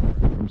year contract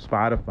from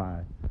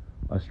Spotify,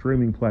 a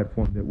streaming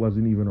platform that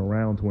wasn't even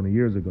around 20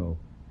 years ago,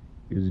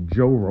 is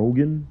Joe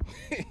Rogan?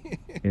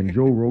 And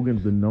Joe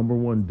Rogan's the number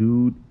one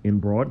dude in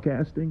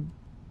broadcasting?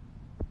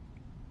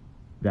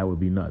 That would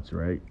be nuts,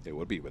 right? It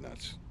would be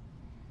nuts.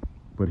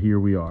 But here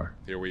we are.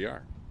 Here we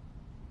are.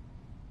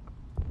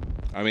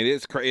 I mean,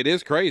 it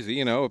is crazy.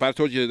 If I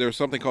told you there was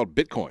something called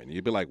Bitcoin,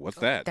 you'd be like, "What's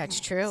that?" That's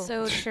true.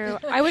 So true.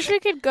 I wish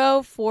we could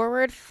go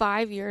forward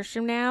 5 years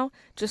from now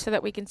just so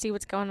that we can see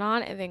what's going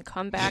on and then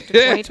come back to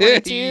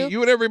 2022.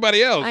 You and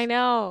everybody else. I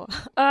know.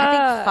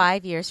 I think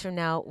 5 years from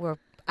now,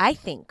 I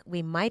think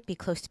we might be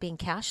close to being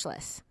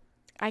cashless.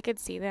 I could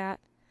see that.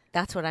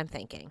 That's what I'm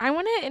thinking. I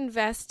want to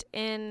invest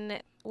in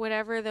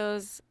whatever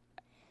those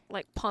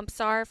like pumps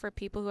are for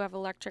people who have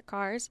electric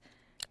cars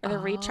or the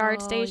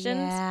recharge stations.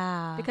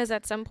 Yeah. Because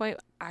at some point,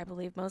 I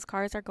believe most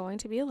cars are going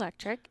to be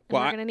electric, and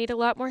Well, we're going to need a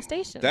lot more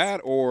stations.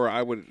 That, or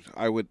I would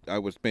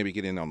maybe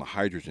get in on the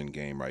hydrogen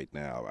game right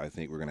now. I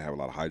think we're going to have a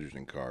lot of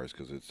hydrogen cars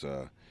because it's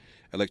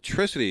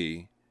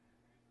electricity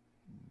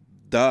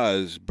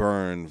does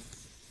burn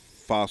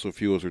fossil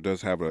fuels or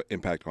does have an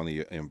impact on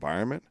the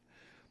environment,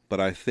 but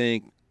I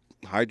think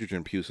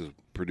hydrogen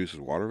produces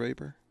water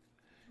vapor,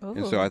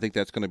 and so I think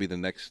that's going to be the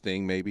next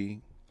thing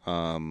maybe.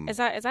 Is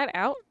that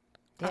out?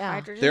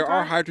 Yeah. There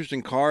are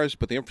hydrogen cars,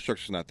 but the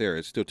infrastructure's not there.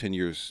 It's still 10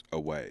 years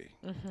away.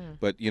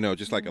 But,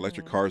 just like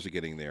electric cars are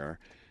getting there.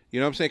 You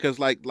know what I'm saying? Because,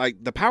 like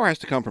the power has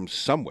to come from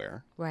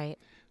somewhere. Right.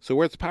 So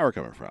where's the power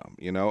coming from?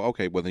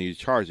 Okay, well, then you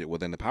charge it. Well,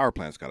 then the power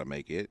plant's got to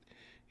make it.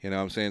 You know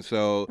what I'm saying?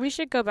 So We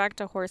should go back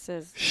to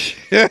horses.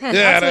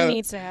 That's what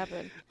needs to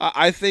happen.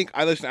 I think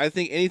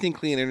anything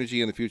clean energy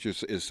in the future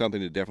is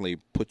something to definitely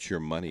put your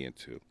money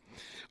into.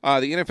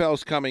 The NFL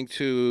is coming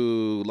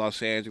to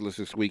Los Angeles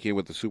this weekend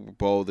with the Super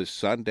Bowl this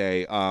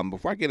Sunday.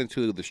 Before I get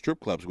into the strip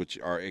clubs, which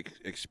are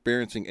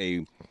experiencing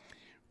a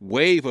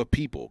wave of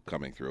people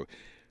coming through,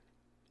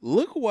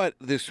 look what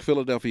this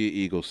Philadelphia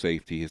Eagles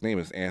safety, his name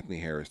is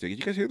Anthony Harris. Did you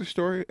guys hear the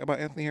story about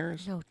Anthony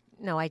Harris?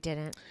 No, I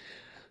didn't.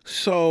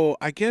 So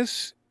I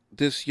guess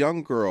this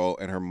young girl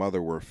and her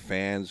mother were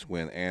fans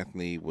when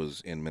Anthony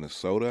was in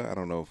Minnesota. I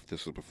don't know if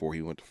this was before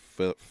he went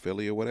to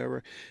Philly or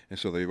whatever. And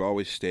so they've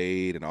always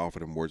stayed and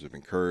offered him words of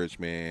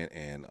encouragement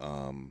and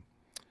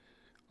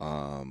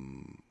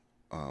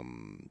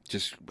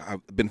just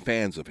I've been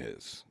fans of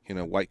his.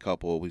 White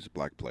couple, he's a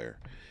black player.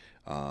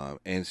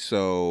 And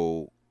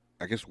so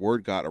I guess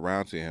word got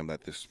around to him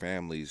that this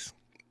family's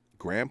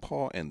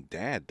grandpa and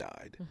dad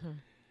died.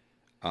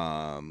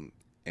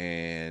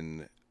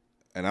 And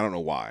I don't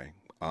know why.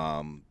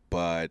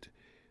 But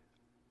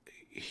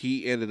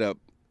he ended up,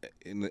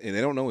 and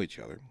they don't know each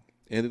other,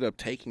 ended up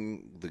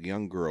taking the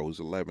young girl who's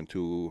 11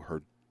 to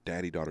her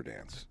daddy-daughter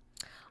dance.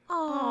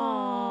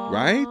 Oh,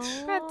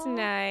 Right? That's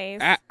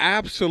nice.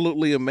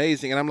 Absolutely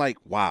amazing. And I'm like,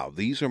 wow,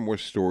 these are more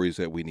stories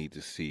that we need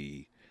to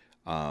see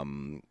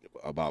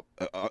about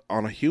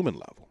on a human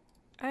level.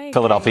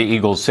 Philadelphia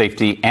Eagles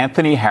safety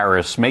Anthony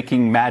Harris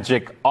making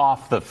magic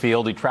off the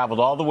field. He traveled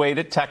all the way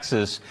to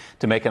Texas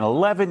to make an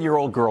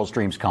 11-year-old girl's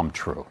dreams come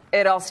true.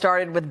 It all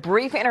started with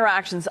brief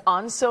interactions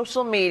on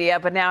social media,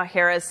 but now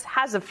Harris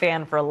has a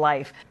fan for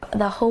life.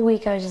 The whole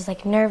week I was just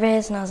like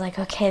nervous, and I was like,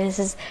 okay, this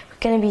is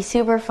going to be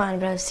super fun,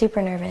 but I was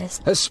super nervous.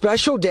 A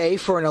special day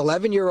for an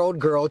 11-year-old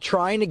girl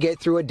trying to get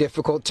through a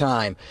difficult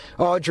time.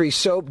 Audrey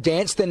Soap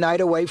danced the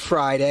night away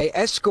Friday,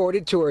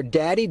 escorted to her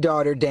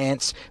daddy-daughter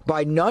dance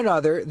by none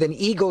other than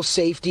Eagles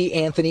safety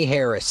Anthony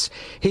Harris.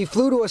 He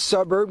flew to a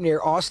suburb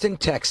near Austin,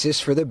 Texas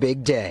for the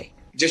big day.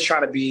 Just try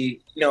to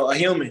be, a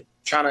human,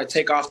 trying to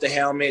take off the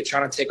helmet,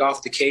 trying to take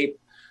off the cape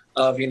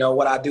of,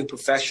 what I do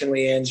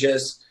professionally, and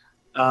just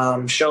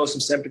show some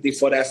sympathy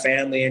for that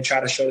family and try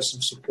to show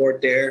some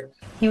support there.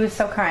 He was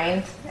so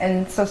kind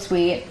and so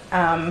sweet,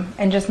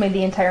 and just made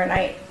the entire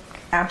night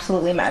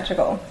absolutely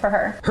magical for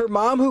her. Her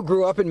mom, who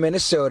grew up in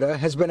Minnesota,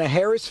 has been a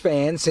Harris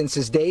fan since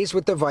his days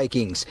with the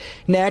Vikings.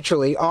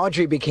 Naturally,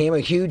 Audrey became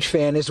a huge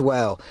fan as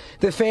well.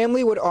 The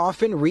family would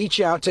often reach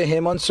out to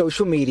him on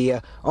social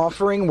media,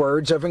 offering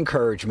words of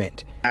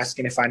encouragement.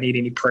 Asking if I need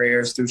any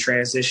prayers through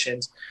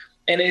transitions.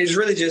 And it was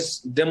really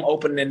just them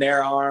opening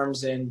their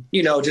arms and,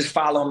 just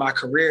following my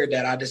career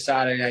that I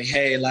decided,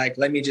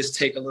 let me just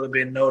take a little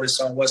bit of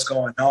notice on what's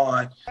going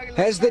on.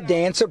 As the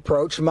dance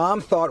approached, Mom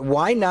thought,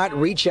 why not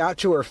reach out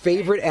to her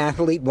favorite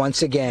athlete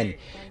once again?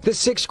 The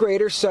sixth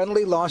grader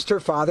suddenly lost her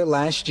father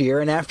last year,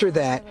 and after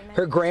that,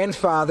 her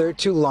grandfather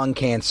to lung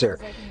cancer.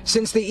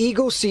 Since the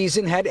Eagles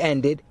season had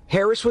ended,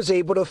 Harris was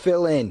able to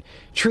fill in,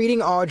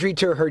 treating Audrey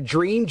to her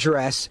dream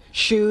dress,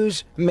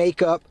 shoes,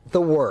 makeup,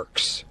 the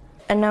works.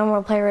 A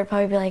normal player would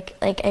probably be like,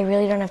 I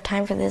really don't have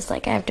time for this. I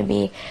have to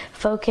be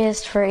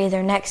focused for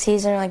either next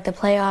season or the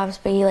playoffs.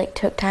 But he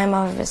took time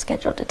off of his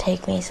schedule to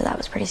take me, so that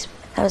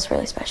was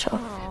really special.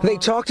 They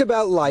talked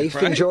about life,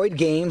 enjoyed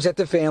games at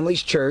the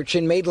family's church,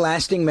 and made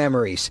lasting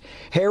memories.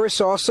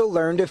 Harris also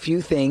learned a few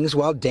things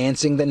while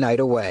dancing the night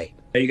away.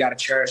 You got to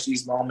cherish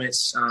these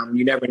moments.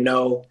 You never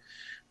know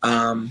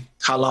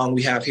how long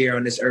we have here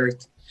on this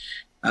earth.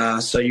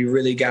 So you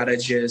really got to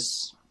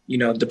just,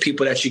 the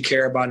people that you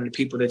care about and the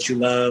people that you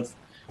love,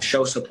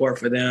 show support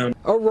for them.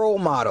 A role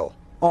model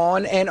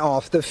on and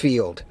off the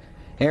field.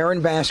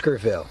 Aaron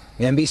Baskerville,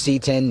 NBC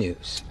 10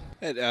 News.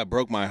 It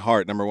broke my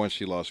heart. Number one,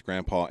 she lost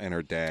Grandpa and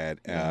her dad.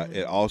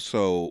 It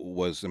also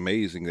was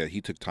amazing that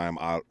he took time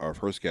out of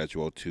her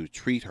schedule to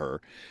treat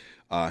her.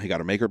 He got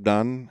her makeup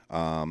done,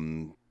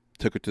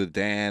 took her to the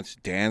dance,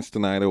 danced the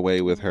night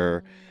away with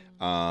her.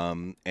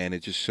 And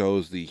it just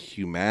shows the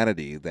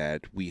humanity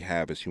that we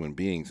have as human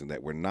beings, and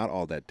that we're not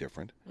all that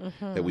different,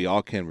 that we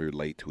all can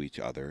relate to each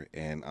other.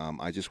 And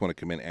I just want to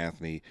commend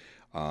Anthony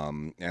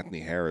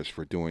Harris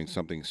for doing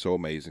something so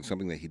amazing,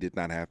 something that he did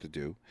not have to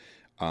do,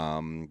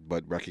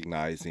 but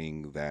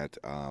recognizing that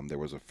there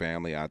was a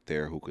family out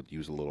there who could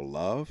use a little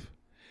love,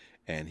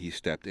 and he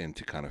stepped in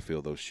to kind of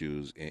fill those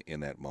shoes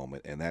in that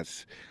moment. And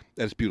that's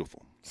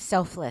beautiful.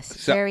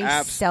 Selfless. Very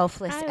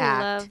selfless act.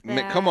 Love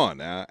that. Come on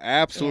now.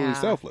 Absolutely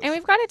selfless. And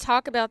we've got to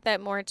talk about that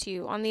more,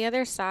 too. On the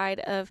other side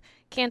of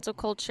cancel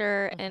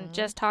culture and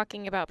just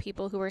talking about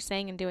people who are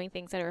saying and doing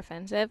things that are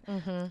offensive,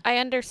 I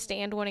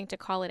understand wanting to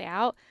call it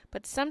out,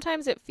 but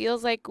sometimes it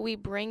feels like we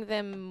bring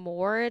them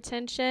more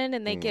attention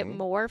and they get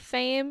more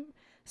fame.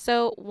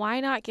 So why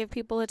not give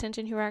people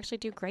attention who actually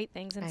do great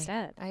things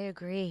instead? I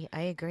agree.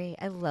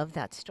 I love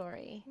that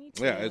story. Me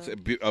too. Yeah, it's a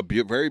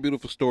very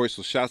beautiful story.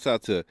 So shouts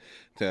out to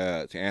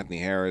Anthony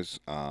Harris,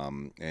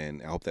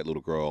 and I hope that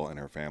little girl and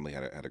her family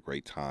had a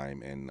great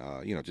time. And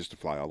just to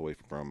fly all the way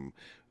from,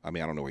 I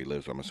don't know where he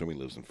lives, but I'm assuming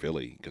he lives in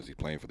Philly because he's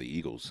playing for the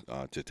Eagles,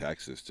 to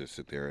Texas to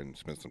sit there and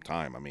spend some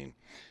time.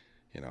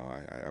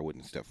 I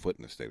wouldn't step foot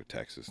in the state of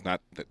Texas.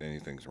 Not that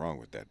anything's wrong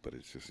with that, but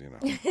it's just,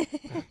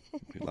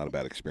 a lot of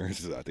bad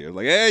experiences out there.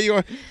 Like,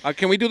 hey,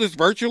 can we do this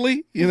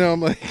virtually?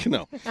 I'm like,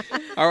 no.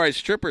 All right,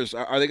 strippers,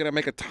 are they going to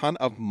make a ton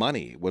of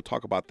money? We'll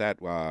talk about that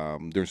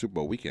during Super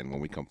Bowl weekend when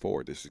we come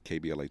forward. This is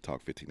KBLA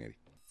Talk 1580.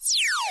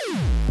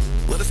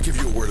 Let us give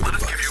you a word of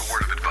advice.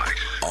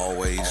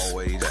 Always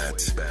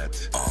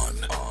bet on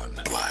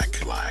black.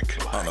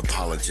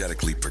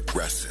 Unapologetically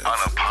progressive.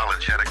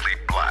 Unapologetically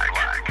black.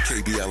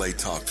 KBLA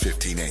Talk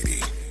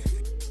 1580.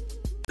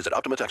 Visit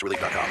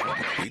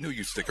OptimaTaxRelief.com. We knew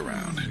you'd stick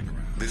around.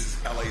 This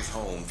is LA's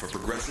home for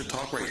progressive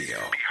talk radio.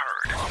 Be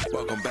heard.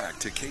 Welcome back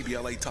to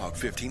KBLA Talk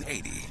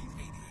 1580.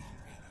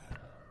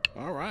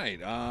 All right.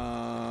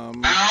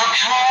 Bands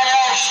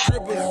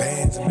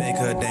that make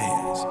her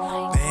dance.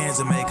 Bands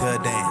that make her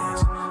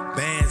dance.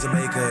 Bands that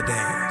make her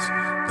dance.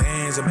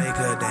 Bands that make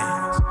her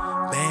dance.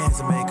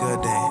 Bands that make her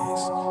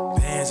dance.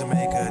 Bands that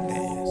make her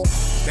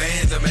dance.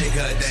 Bands that make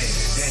her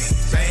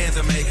dance. Bands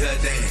that make her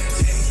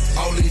dance.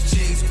 All these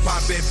chicks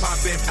poppin',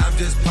 I'm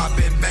just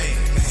poppin' bang.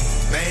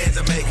 Bands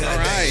that make her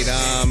dance.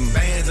 All right.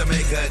 Bands that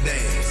make her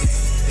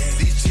dance.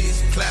 These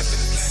chicks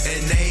clapping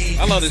and they.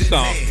 I love this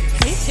song.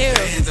 Me too.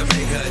 Bands that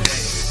make her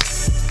dance.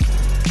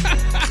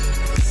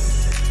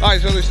 All right,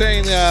 so they're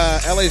saying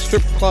LA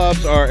strip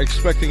clubs are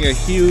expecting a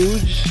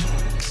huge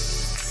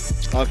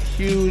a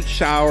huge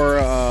shower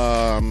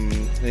or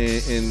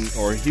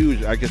a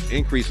huge, I guess,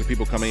 increase of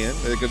people coming in.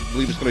 They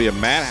believe it's going to be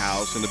a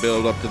madhouse in the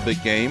build up to the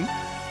big game.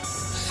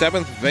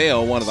 Seventh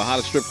Veil, one of the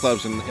hottest strip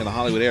clubs in the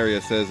Hollywood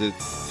area, says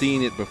it's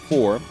seen it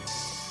before.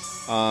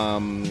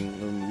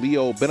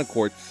 Leo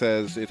Benacourt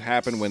says it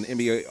happened when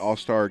NBA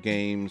All-Star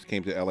games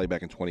came to LA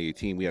back in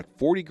 2018. We had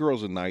 40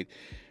 girls a night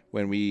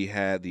when we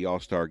had the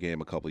All-Star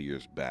game a couple of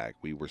years back.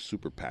 We were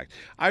super packed.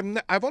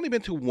 I've only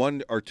been to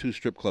 1 or 2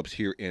 strip clubs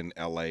here in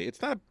LA.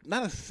 It's not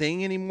a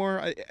thing anymore.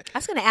 I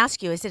was going to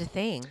ask you, is it a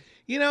thing?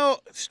 You know,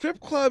 strip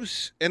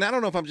clubs, and I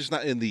don't know if I'm just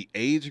not in the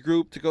age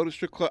group to go to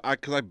strip club,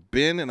 because I've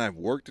been and I've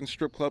worked in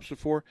strip clubs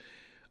before.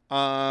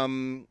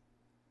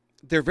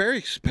 They're very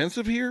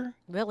expensive here.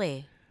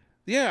 Really?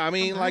 Yeah, I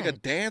mean, like a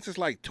dance is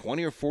like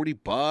 $20 or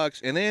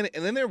 $40, and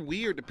then they're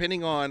weird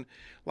depending on,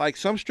 like,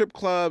 some strip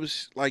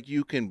clubs, like,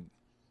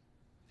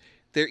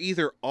 they're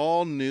either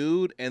all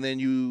nude and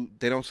then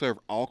they don't serve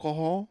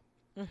alcohol.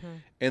 Mm-hmm.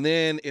 And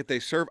then if they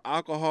serve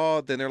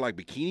alcohol, then they're like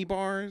bikini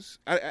bars.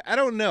 I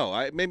don't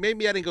know.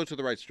 Maybe I didn't go to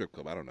the right strip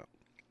club. I don't know.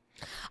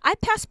 I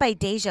pass by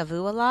Deja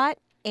Vu a lot,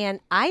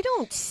 and I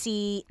don't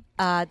see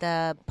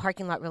the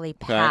parking lot really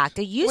packed.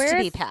 It used to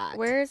be packed.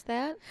 Where is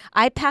that?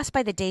 I pass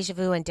by the Deja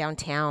Vu in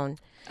downtown,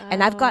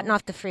 and I've gotten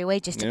off the freeway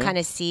just to kind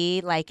of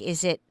see, like,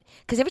 is it...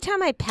 Because every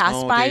time I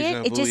pass by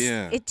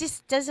it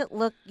just doesn't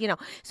look,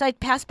 So I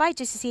pass by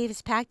just to see if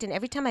it's packed, and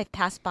every time I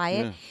pass by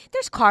it,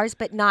 there's cars,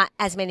 but not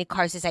as many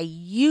cars as I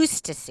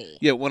used to see.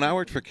 Yeah, when I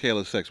worked for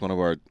KBLA Sex, one of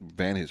our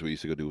van hits we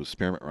used to go do was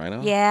Spearmint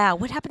Rhino. Yeah,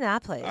 what happened to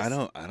that place? I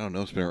don't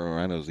know if Spearmint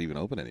Rhino's even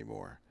open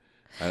anymore.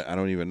 I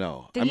don't even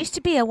know. There used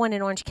to be a one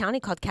in Orange County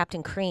called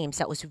Captain Creams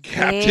that was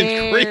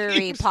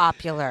very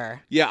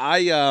popular.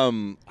 Yeah,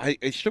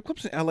 strip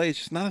clubs in LA is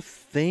just not a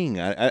thing.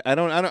 I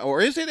don't,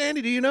 or is it,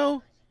 Andy? Do you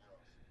know?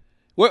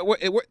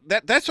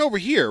 That's over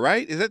here,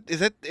 right? Is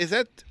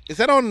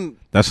that on?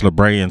 That's La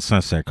Brea and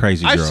Sunset.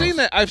 Crazy Girls. I've seen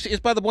that. It's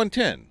by the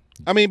 110.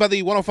 I mean, by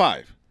the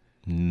 105.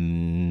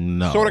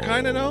 No. Sort of,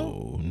 kind of,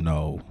 no.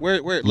 No.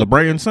 Where? La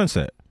Brea and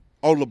Sunset.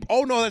 Oh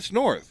no, that's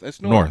north.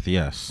 That's north. North,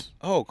 yes.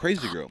 Oh,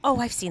 Crazy Girl. Oh,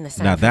 I've seen the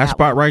sign. Now that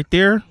spot right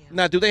there.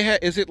 Now, do they have?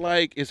 Is it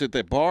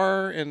the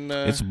bar and?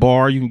 It's a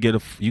bar. You can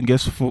get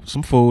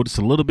some food. It's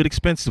a little bit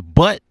expensive,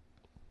 but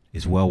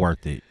it's well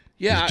worth it.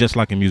 Yeah, it's just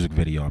like a music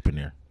video up in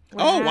there.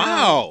 Oh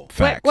wow!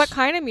 Facts. What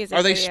kind of music?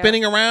 Are they video?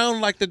 spinning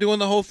around like they're doing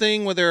the whole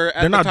thing where they're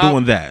at They're not top?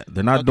 doing that.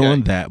 They're not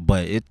doing that.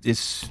 But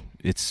it's.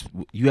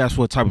 You asked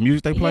what type of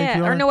music they play? Yeah,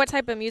 Kiara? or know what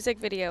type of music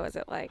video is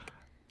it like?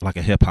 Like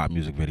a hip hop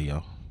music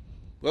video.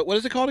 What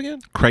is it called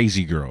again?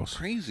 Crazy Girls.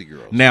 Crazy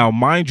Girls. Now,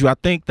 mind you, I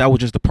think that was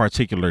just a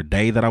particular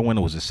day that I went.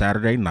 It was a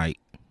Saturday night.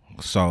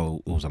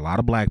 So it was a lot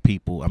of black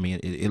people. I mean,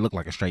 it looked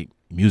like a straight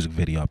music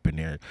video up in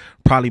there.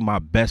 Probably my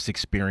best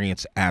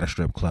experience at a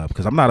strip club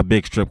because I'm not a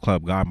big strip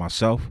club guy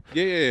myself.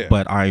 Yeah.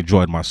 But I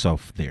enjoyed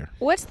myself there.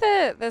 What's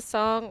the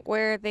song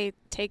where they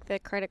take the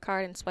credit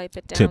card and swipe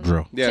it down? Tip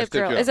drill. Yeah, Tip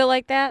drill. Is it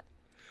like that?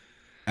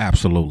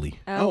 Absolutely.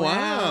 Oh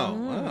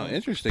wow,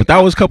 interesting. But that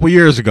was a couple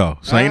years ago,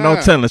 so ain't no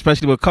telling.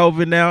 Especially with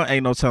COVID now,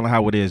 ain't no telling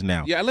how it is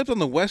now. Yeah, I lived on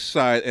the west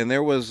side, and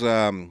there was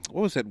what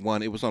was that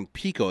one? It was on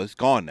Pico. It's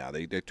gone now.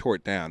 They tore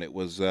it down. It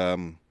was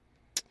golly.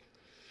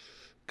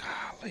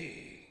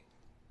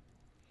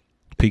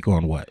 Pico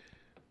on what?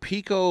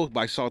 Pico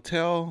by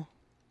Sawtell.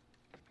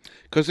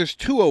 Because there's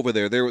two over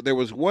there. There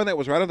was one that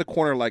was right on the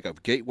corner, like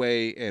of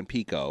Gateway and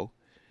Pico.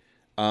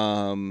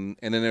 And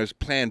then there's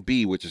Plan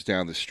B, which is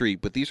down the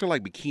street. But these are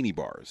like bikini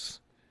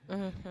bars,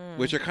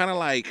 which are kind of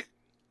like,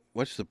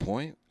 what's the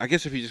point? I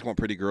guess if you just want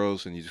pretty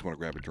girls and you just want to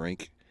grab a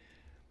drink,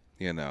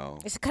 Is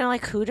it kind of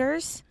like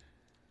Hooters?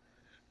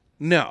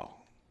 No.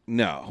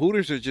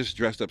 Hooters are just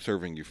dressed up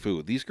serving you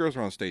food. These girls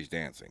are on stage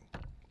dancing.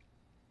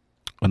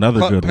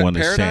 Another good one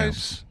Paradise?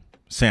 is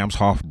Sam's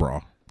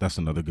Hofbräu. That's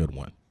another good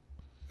one.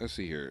 Let's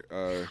see here.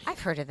 I've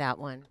heard of that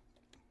one.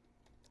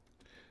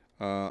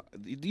 You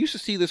used to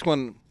see this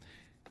one.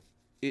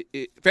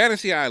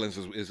 Fantasy Islands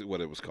is what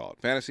it was called.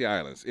 Fantasy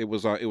Islands. It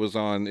was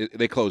on.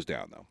 They closed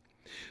down though.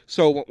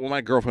 So when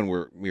my girlfriend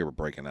we were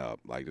breaking up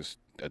like just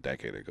a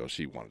decade ago,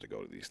 she wanted to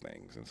go to these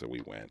things, and so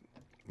we went.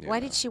 Why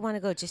did she want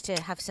to go? Just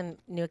to have some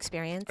new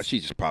experience?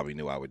 She just probably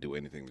knew I would do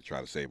anything to try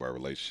to save our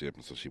relationship,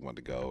 and so she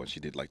wanted to go. And she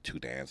did like 2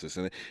 dances,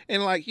 and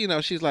like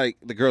she's like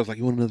the girl's like,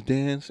 you want another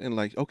dance? And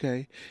like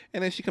okay,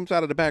 and then she comes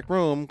out of the back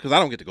room because I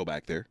don't get to go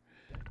back there.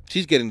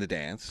 She's getting the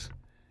dance.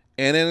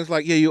 And then it's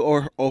like, yeah, you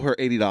owe her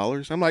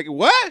 $80. I'm like,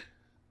 what?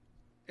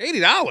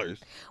 $80?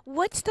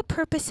 What's the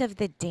purpose of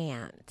the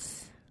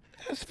dance?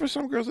 That's for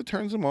some girls, it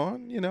turns them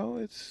on.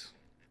 It's.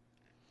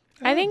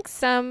 I think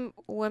some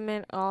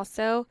women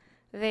also,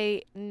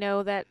 they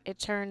know that it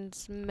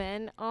turns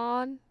men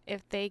on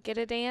if they get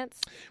a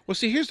dance. Well,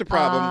 see, here's the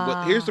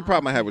problem. Here's the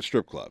problem I have with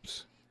strip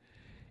clubs.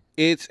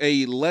 It's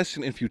a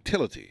lesson in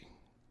futility.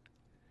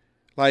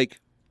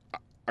 Like,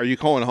 are you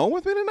going home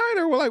with me tonight,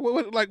 or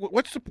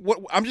what's the what?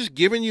 I'm just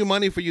giving you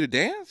money for you to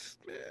dance.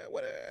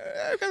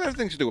 I've got other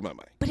things to do with my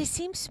money. But it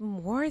seems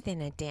more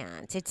than a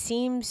dance. It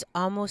seems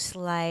almost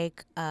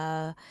like,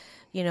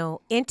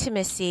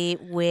 intimacy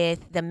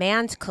with the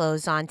man's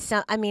clothes on.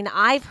 So, I mean,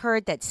 I've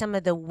heard that some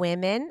of the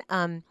women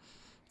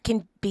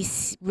can be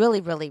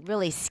really, really,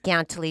 really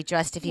scantily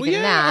dressed, if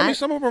even that. I mean,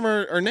 some of them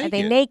are naked. Are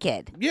they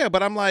naked? Yeah,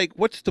 but I'm like,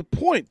 what's the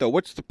point, though?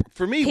 What's the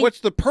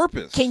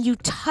purpose? Can you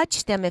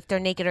touch them if they're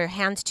naked, or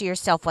hands to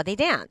yourself while they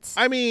dance?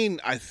 I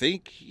mean, I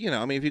think,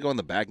 if you go in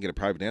the back and get a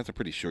private dance, I'm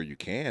pretty sure you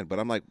can. But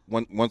I'm like,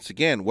 once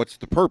again, what's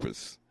the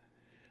purpose?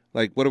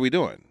 Like, what are we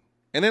doing?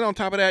 And then on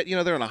top of that,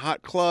 they're in a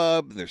hot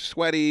club. They're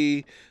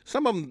sweaty.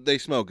 Some of them, they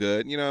smell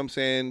good. You know what I'm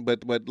saying?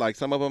 But like,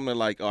 some of them are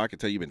like, oh, I can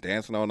tell you've been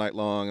dancing all night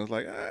long. It's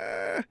like,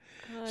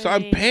 So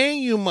I'm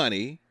paying you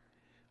money.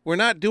 We're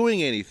not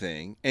doing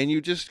anything. And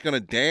you're just going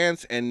to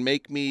dance and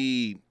make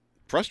me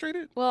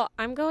frustrated? Well,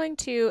 I'm going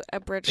to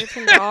a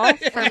Bridgerton ball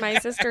for my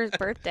sister's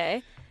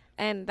birthday.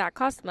 And that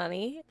costs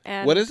money.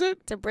 And what is it?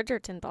 It's a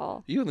Bridgerton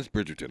ball. You and this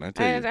Bridgerton, I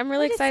tell you. I'm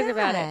really excited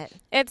about it.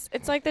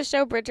 It's like the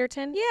show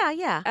Bridgerton.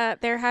 Yeah.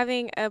 They're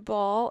having a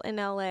ball in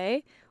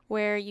L.A.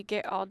 where you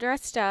get all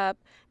dressed up,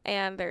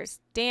 and there's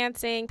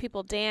dancing.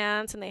 People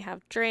dance, and they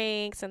have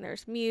drinks, and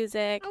there's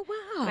music. Oh,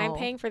 wow. And I'm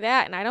paying for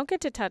that, and I don't get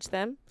to touch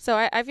them. So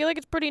I feel like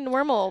it's pretty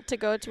normal to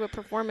go to a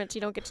performance.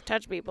 You don't get to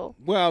touch people.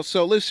 Well,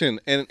 so listen,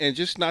 and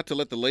just not to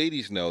let the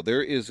ladies know,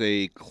 there is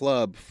a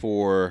club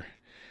for...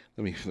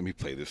 Let me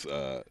play this...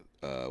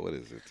 what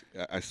is it?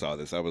 I saw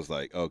this. I was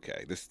like,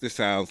 okay, this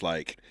sounds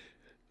like.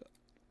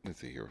 Let's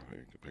see here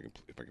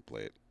if I can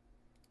play it,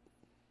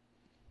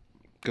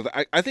 because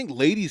I think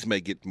ladies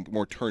may get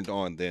more turned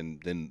on than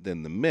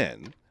the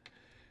men.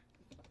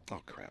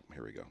 Oh crap!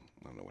 Here we go.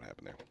 I don't know what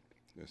happened there.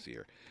 Let's see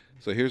here.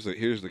 So here's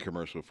the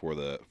commercial for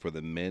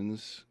the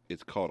men's.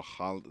 It's called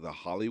the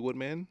Hollywood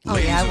Men.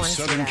 Ladies of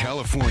Southern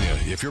California,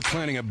 if you're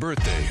planning a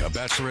birthday, a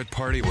bachelorette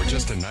party, or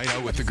just a night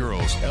out with the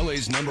girls,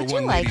 LA's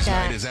 #1 ladies'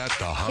 night is at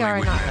the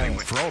Hollywood Men.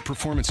 For all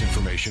performance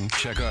information,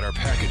 check out our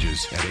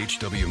packages at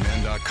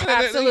hwmen.com.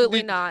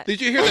 Absolutely not.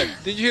 Did you hear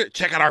that? Did you hear?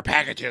 Check out our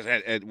packages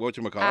at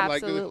whatchamacallit.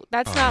 Absolutely.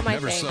 That's not my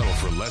never thing. Settle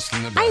for less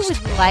than the best. I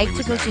would like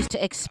to Hollywood go Men. just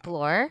to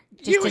explore,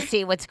 just to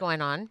see what's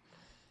going on.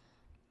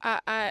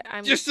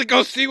 I'm just to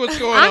go see what's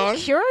going on. I'm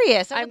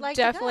curious. I'm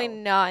definitely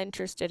not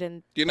interested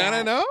in. You're not,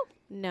 I know?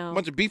 No. A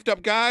bunch of beefed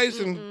up guys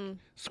and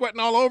sweating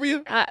all over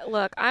you?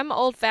 Look, I'm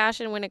old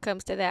fashioned when it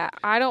comes to that.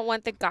 I don't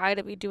want the guy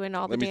to be doing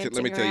all the dancing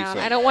let me tell you around.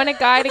 something. I don't want a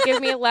guy to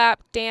give me a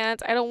lap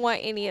dance. I don't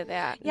want any of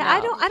that. Yeah, No.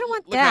 I don't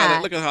want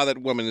that. Look at how that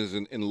woman is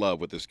in love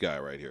with this guy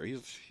right here.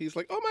 He's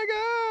like, oh my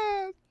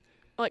God.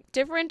 Like,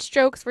 different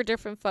strokes for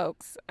different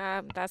folks.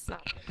 That's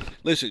not.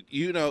 Listen,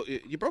 you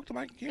broke the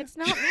mic here. It's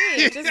not me.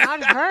 It's just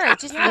not her. It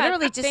just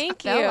literally just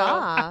thank fell you.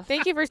 off.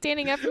 Thank you for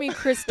standing up for me,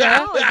 Crysta.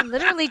 No, it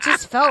literally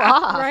just fell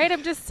off. Right?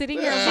 I'm just sitting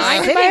here Just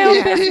minding sitting my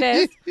own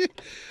there.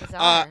 business.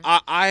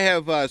 I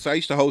have. So I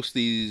used to host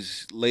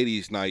these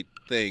ladies' night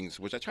things,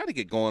 which I try to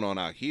get going on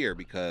out here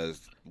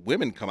because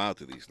women come out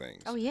to these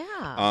things. Oh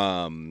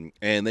yeah.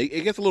 And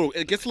it gets a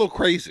little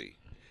crazy.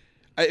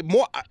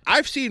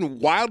 I've seen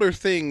wilder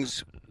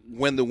things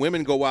when the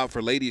women go out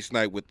for ladies'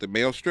 night with the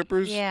male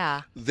strippers,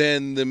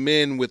 than the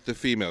men with the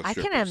female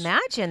strippers. I can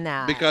imagine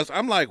that. Because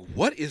I'm like,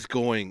 what is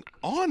going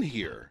on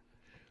here?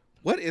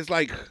 What is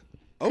like?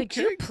 Okay. Could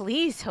you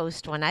please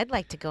host one? I'd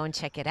like to go and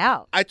check it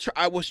out.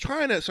 I was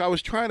trying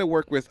to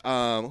work with who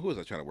was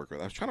I trying to work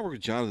with? I was trying to work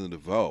with Jonathan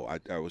DeVoe.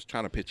 I was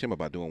trying to pitch him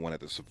about doing one at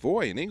the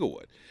Savoy in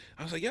Inglewood.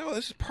 I was like, yo,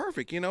 this is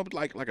perfect,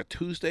 like a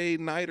Tuesday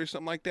night or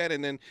something like that.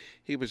 And then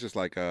he was just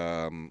like,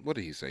 what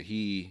did he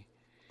say?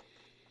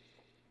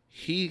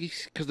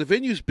 Because the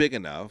venue's big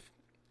enough,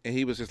 and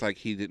he was just like,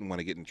 he didn't want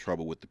to get in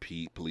trouble with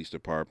the police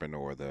department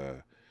or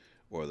the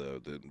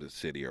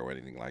city or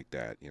anything like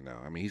that.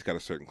 I mean, he's got a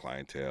certain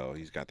clientele.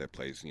 He's got that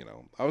place.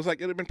 I was like,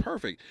 it'd have been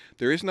perfect.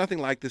 There is nothing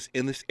like this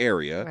in this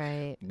area.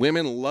 Right.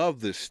 Women love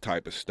this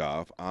type of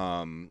stuff.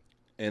 And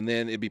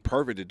then it'd be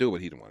perfect to do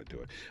it. He didn't want to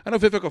do it. I know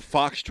Vivica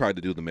Fox tried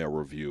to do the male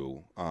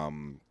review.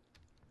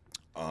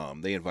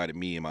 They invited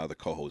me and my other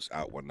co-hosts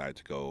out one night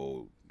to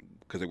go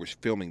because they were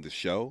filming the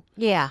show.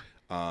 Yeah.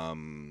 I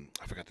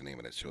forgot the name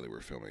of that show they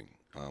were filming.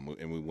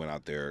 And we went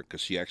out there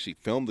because she actually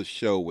filmed the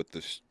show with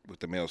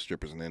the male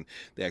strippers, and then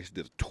they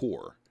actually did a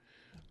tour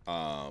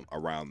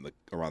around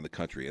the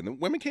country, and the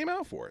women came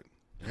out for it.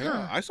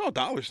 I saw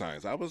dollar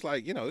signs. I was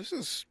like, this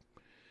is,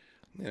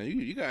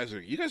 you guys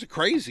are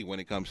crazy when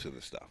it comes to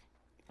this stuff.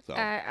 So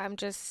I'm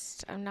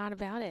not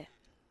about it.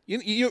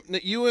 You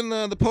and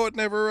the poet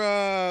never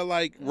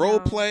role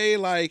play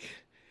like.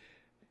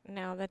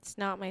 No, that's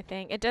not my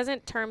thing. It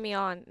doesn't turn me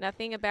on.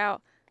 Nothing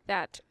about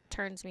that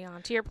turns me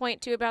on. To your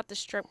point too about the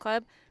strip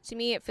club, to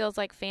me it feels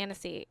like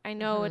fantasy. I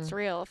know it's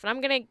real. If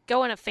I'm gonna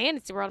go in a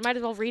fantasy world, I might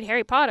as well read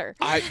Harry Potter.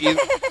 I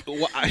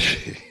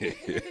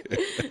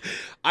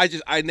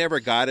never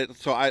got it.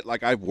 So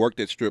I've worked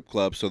at strip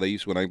clubs. So they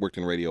used when I worked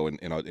in radio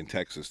in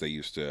Texas, they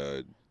used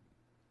to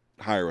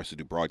hire us to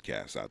do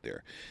broadcasts out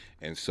there,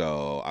 and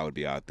so I would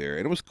be out there,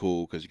 and it was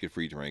cool because you get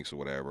free drinks or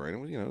whatever, and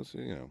it was,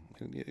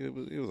 it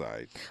was all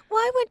right. Well,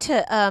 I went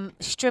to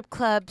strip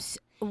clubs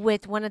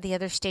with one of the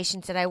other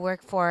stations that I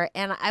work for,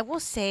 and I will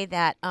say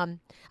that I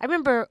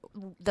remember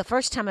the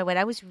first time I went,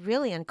 I was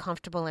really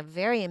uncomfortable and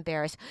very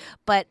embarrassed,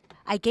 but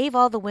I gave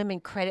all the women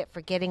credit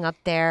for getting up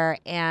there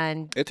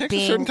and it takes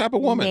being a certain type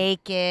of woman.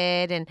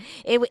 Naked, and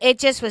it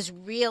just was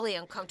really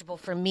uncomfortable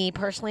for me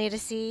personally to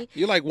see.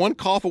 You're like one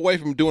cough away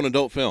from doing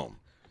adult film.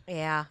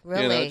 Yeah,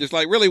 really. Just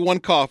like really one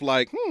cough,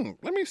 like,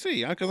 let me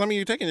see. Because,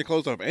 you're taking your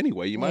clothes off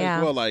anyway. You might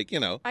as well,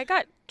 I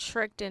got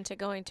tricked into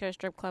going to a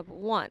strip club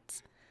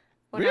once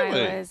when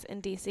Really? I was in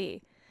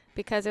D.C.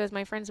 because it was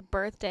my friend's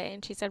birthday,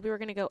 and she said we were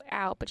going to go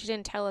out, but she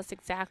didn't tell us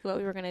exactly what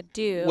we were going to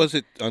do. Was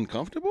it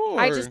uncomfortable? Or?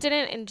 I just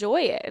didn't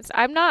enjoy it.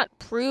 I'm not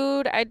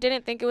prude. I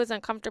didn't think it was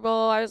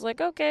uncomfortable. I was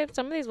like, okay,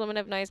 some of these women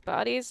have nice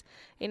bodies,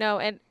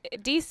 and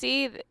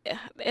D.C.,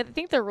 I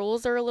think the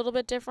rules are a little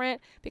bit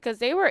different because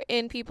they were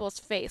in people's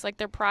face. Like,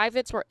 their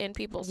privates were in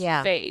people's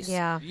face.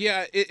 Yeah.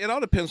 Yeah, it all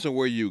depends on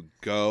where you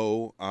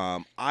go.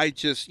 I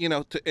just,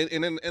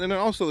 and then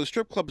also the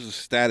strip club is a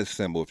status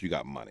symbol if you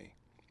got money.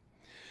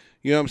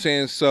 You know what I'm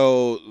saying?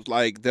 So,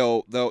 like,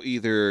 they'll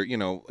either,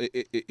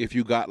 if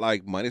you got,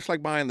 like, money, it's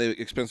like buying the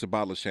expensive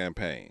bottle of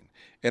champagne.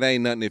 It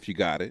ain't nothing if you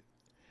got it.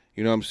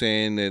 You know what I'm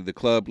saying? The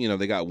club,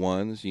 they got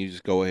ones. You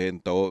just go ahead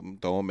and throw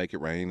them, make it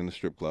rain in the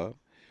strip club.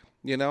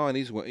 And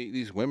these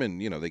women,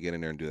 they get in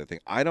there and do that thing.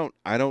 I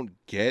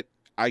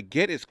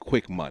get it's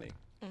quick money.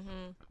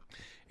 Mm-hmm.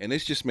 And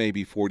it's just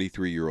maybe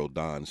 43-year-old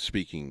Don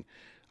speaking.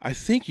 I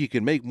think you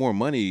can make more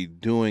money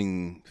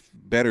doing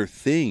better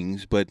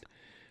things, but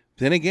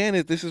then again,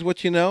 if this is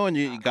what you know,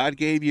 and God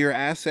gave you your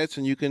assets,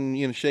 and you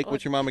can shake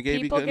what your mama gave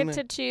you. People get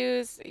to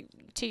choose.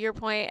 To your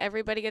point,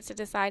 everybody gets to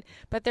decide.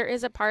 But there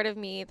is a part of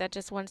me that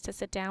just wants to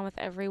sit down with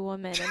every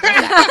woman. And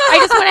I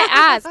just want to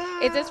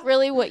ask: is this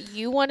really what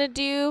you want to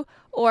do,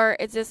 or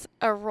is this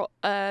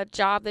a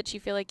job that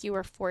you feel like you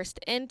were forced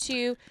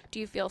into?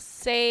 Do you feel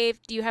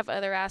safe? Do you have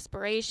other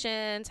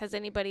aspirations? Has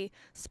anybody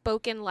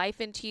spoken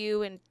life into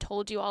you and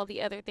told you all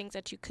the other things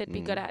that you could be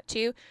good at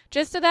too?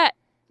 Just so that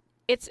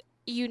it's.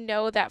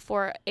 That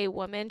for a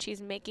woman,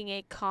 she's making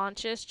a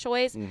conscious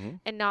choice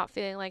and not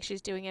feeling like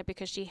she's doing it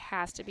because she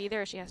has to be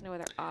there. She has no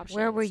other options.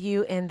 Where were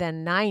you in the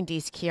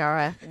 90s,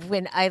 Kiara,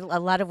 when a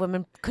lot of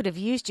women could have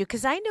used you?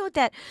 Because I know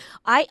that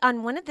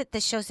on one of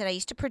the shows that I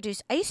used to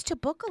produce, I used to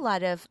book a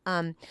lot of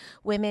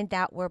women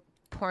that were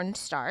porn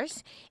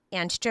stars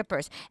and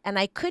strippers. And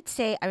I could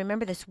say, I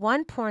remember this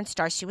one porn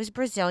star, she was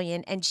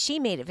Brazilian, and she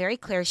made it very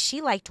clear she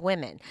liked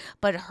women,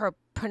 but her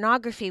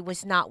pornography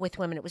was not with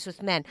women, it was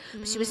with men.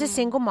 She was a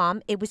single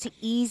mom. It was an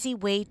easy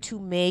way to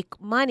make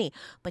money.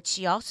 But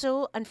she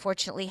also,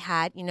 unfortunately,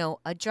 had,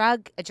 a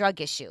drug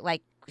issue.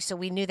 So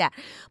we knew that.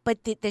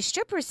 But the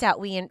strippers that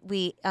we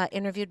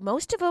interviewed,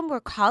 most of them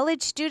were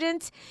college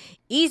students.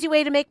 Easy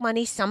way to make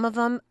money. Some of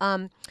them,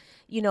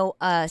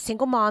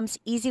 single moms,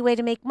 easy way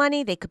to make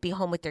money. They could be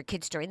home with their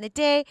kids during the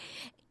day,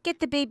 get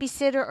the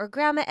babysitter or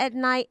grandma at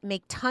night,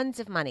 make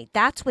tons of money.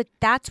 That's what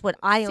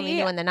I only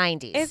knew in the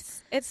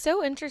 90s. It's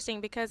so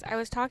interesting because I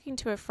was talking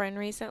to a friend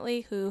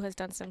recently who has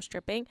done some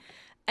stripping,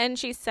 and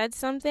she said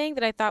something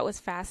that I thought was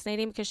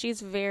fascinating because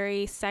she's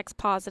very sex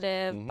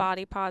positive,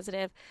 body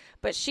positive,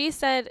 but she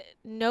said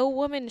no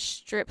woman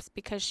strips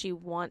because she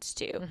wants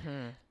to.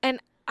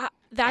 And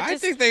I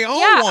think they all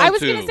want I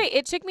was to. going to say,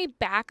 it took me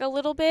back a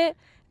little bit.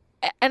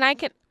 And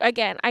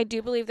I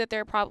do believe that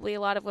there are probably a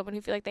lot of women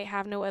who feel like they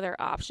have no other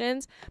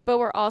options, but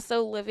we're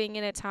also living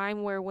in a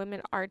time where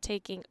women are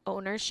taking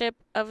ownership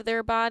of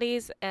their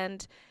bodies.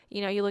 And,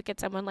 you look at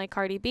someone like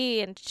Cardi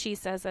B and she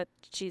says that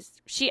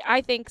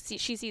I think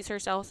she sees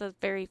herself as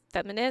very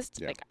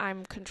feminist, like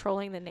I'm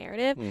controlling the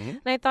narrative. And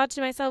I thought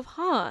to myself,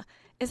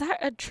 is that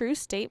a true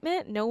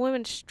statement? No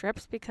woman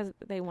strips because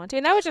they want to?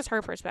 And that was just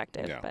her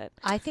perspective. Yeah. But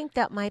I think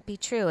that might be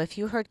true. If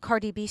you heard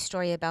Cardi B's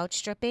story about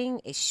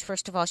stripping,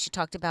 first of all, she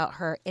talked about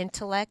her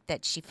intellect,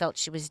 that she felt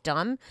she was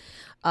dumb.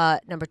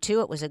 Number two,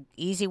 it was an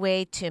easy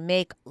way to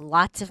make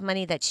lots of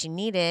money that she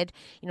needed,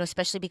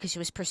 especially because she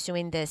was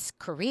pursuing this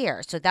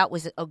career. So that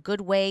was a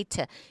good way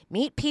to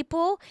meet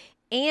people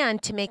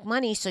and to make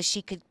money so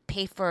she could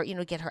pay for,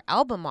 get her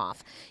album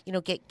off,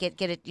 get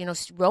it,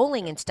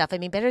 rolling and stuff. I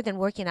mean, better than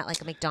working at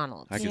like a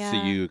McDonald's. I can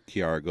see you,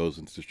 Kiara, goes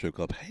into the strip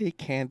club. Hey,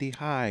 Candy,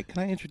 hi.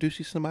 Can I introduce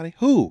you to somebody?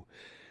 Who?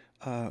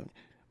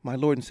 My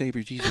Lord and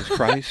Savior, Jesus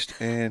Christ,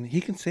 and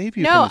he can save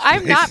you. No, from this I'm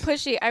place. not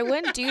pushy. I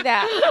wouldn't do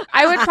that.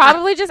 I would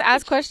probably just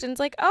ask questions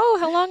like, oh,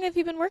 how long have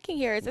you been working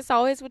here? Is this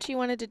always what you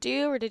wanted to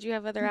do, or did you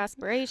have other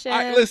aspirations?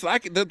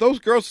 Those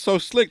girls are so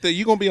slick that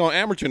you're going to be on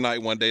amateur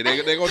night one day.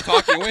 They're going to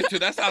talk you into.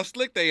 That's how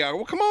slick they are.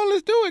 Well, come on,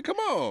 let's do it. Come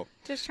on.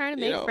 Just trying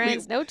to make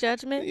friends. No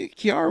judgment.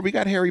 Kiara, we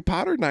got Harry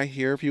Potter night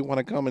here if you want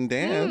to come and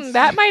dance.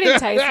 That might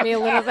entice me a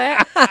little bit.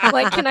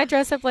 Like, can I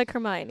dress up like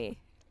Hermione?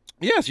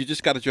 Yes, you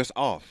just got to dress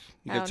off.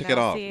 You got to take it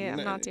off. See, I'm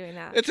not doing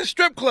that. It's a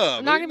strip club.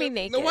 I'm not going to be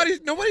naked.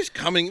 Nobody's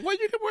coming. Well,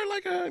 you could wear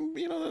like a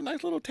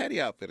nice little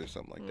teddy outfit or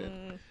something like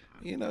that.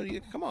 You know,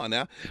 come on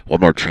now.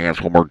 One more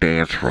chance, one more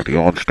dance for the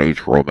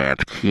on-stage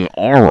romance.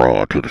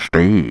 Kiara to the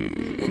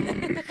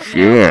stage.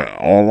 Yeah,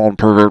 all on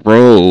Pervert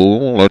Row.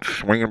 Let's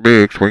swing it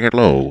big, swing it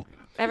low.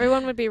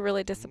 Everyone would be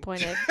really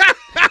disappointed.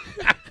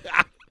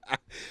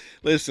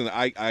 Listen,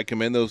 I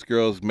commend those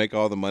girls. Make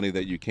all the money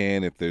that you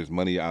can if there's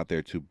money out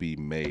there to be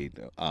made.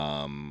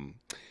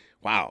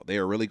 Wow, they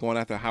are really going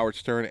after Howard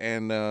Stern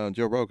and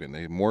Joe Rogan.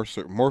 They have more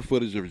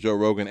footage of Joe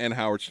Rogan and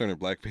Howard Stern in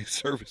blackface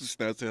services.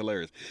 That's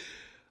hilarious.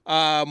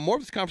 More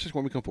of this conversation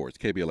when we come forward. It's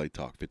KBLA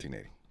Talk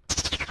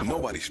 1580.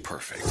 Nobody's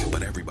perfect,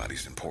 but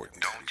everybody's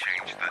important. Don't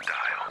change the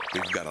dial.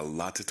 We've got a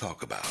lot to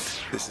talk about.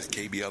 This is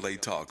KBLA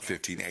Talk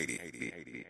 1580.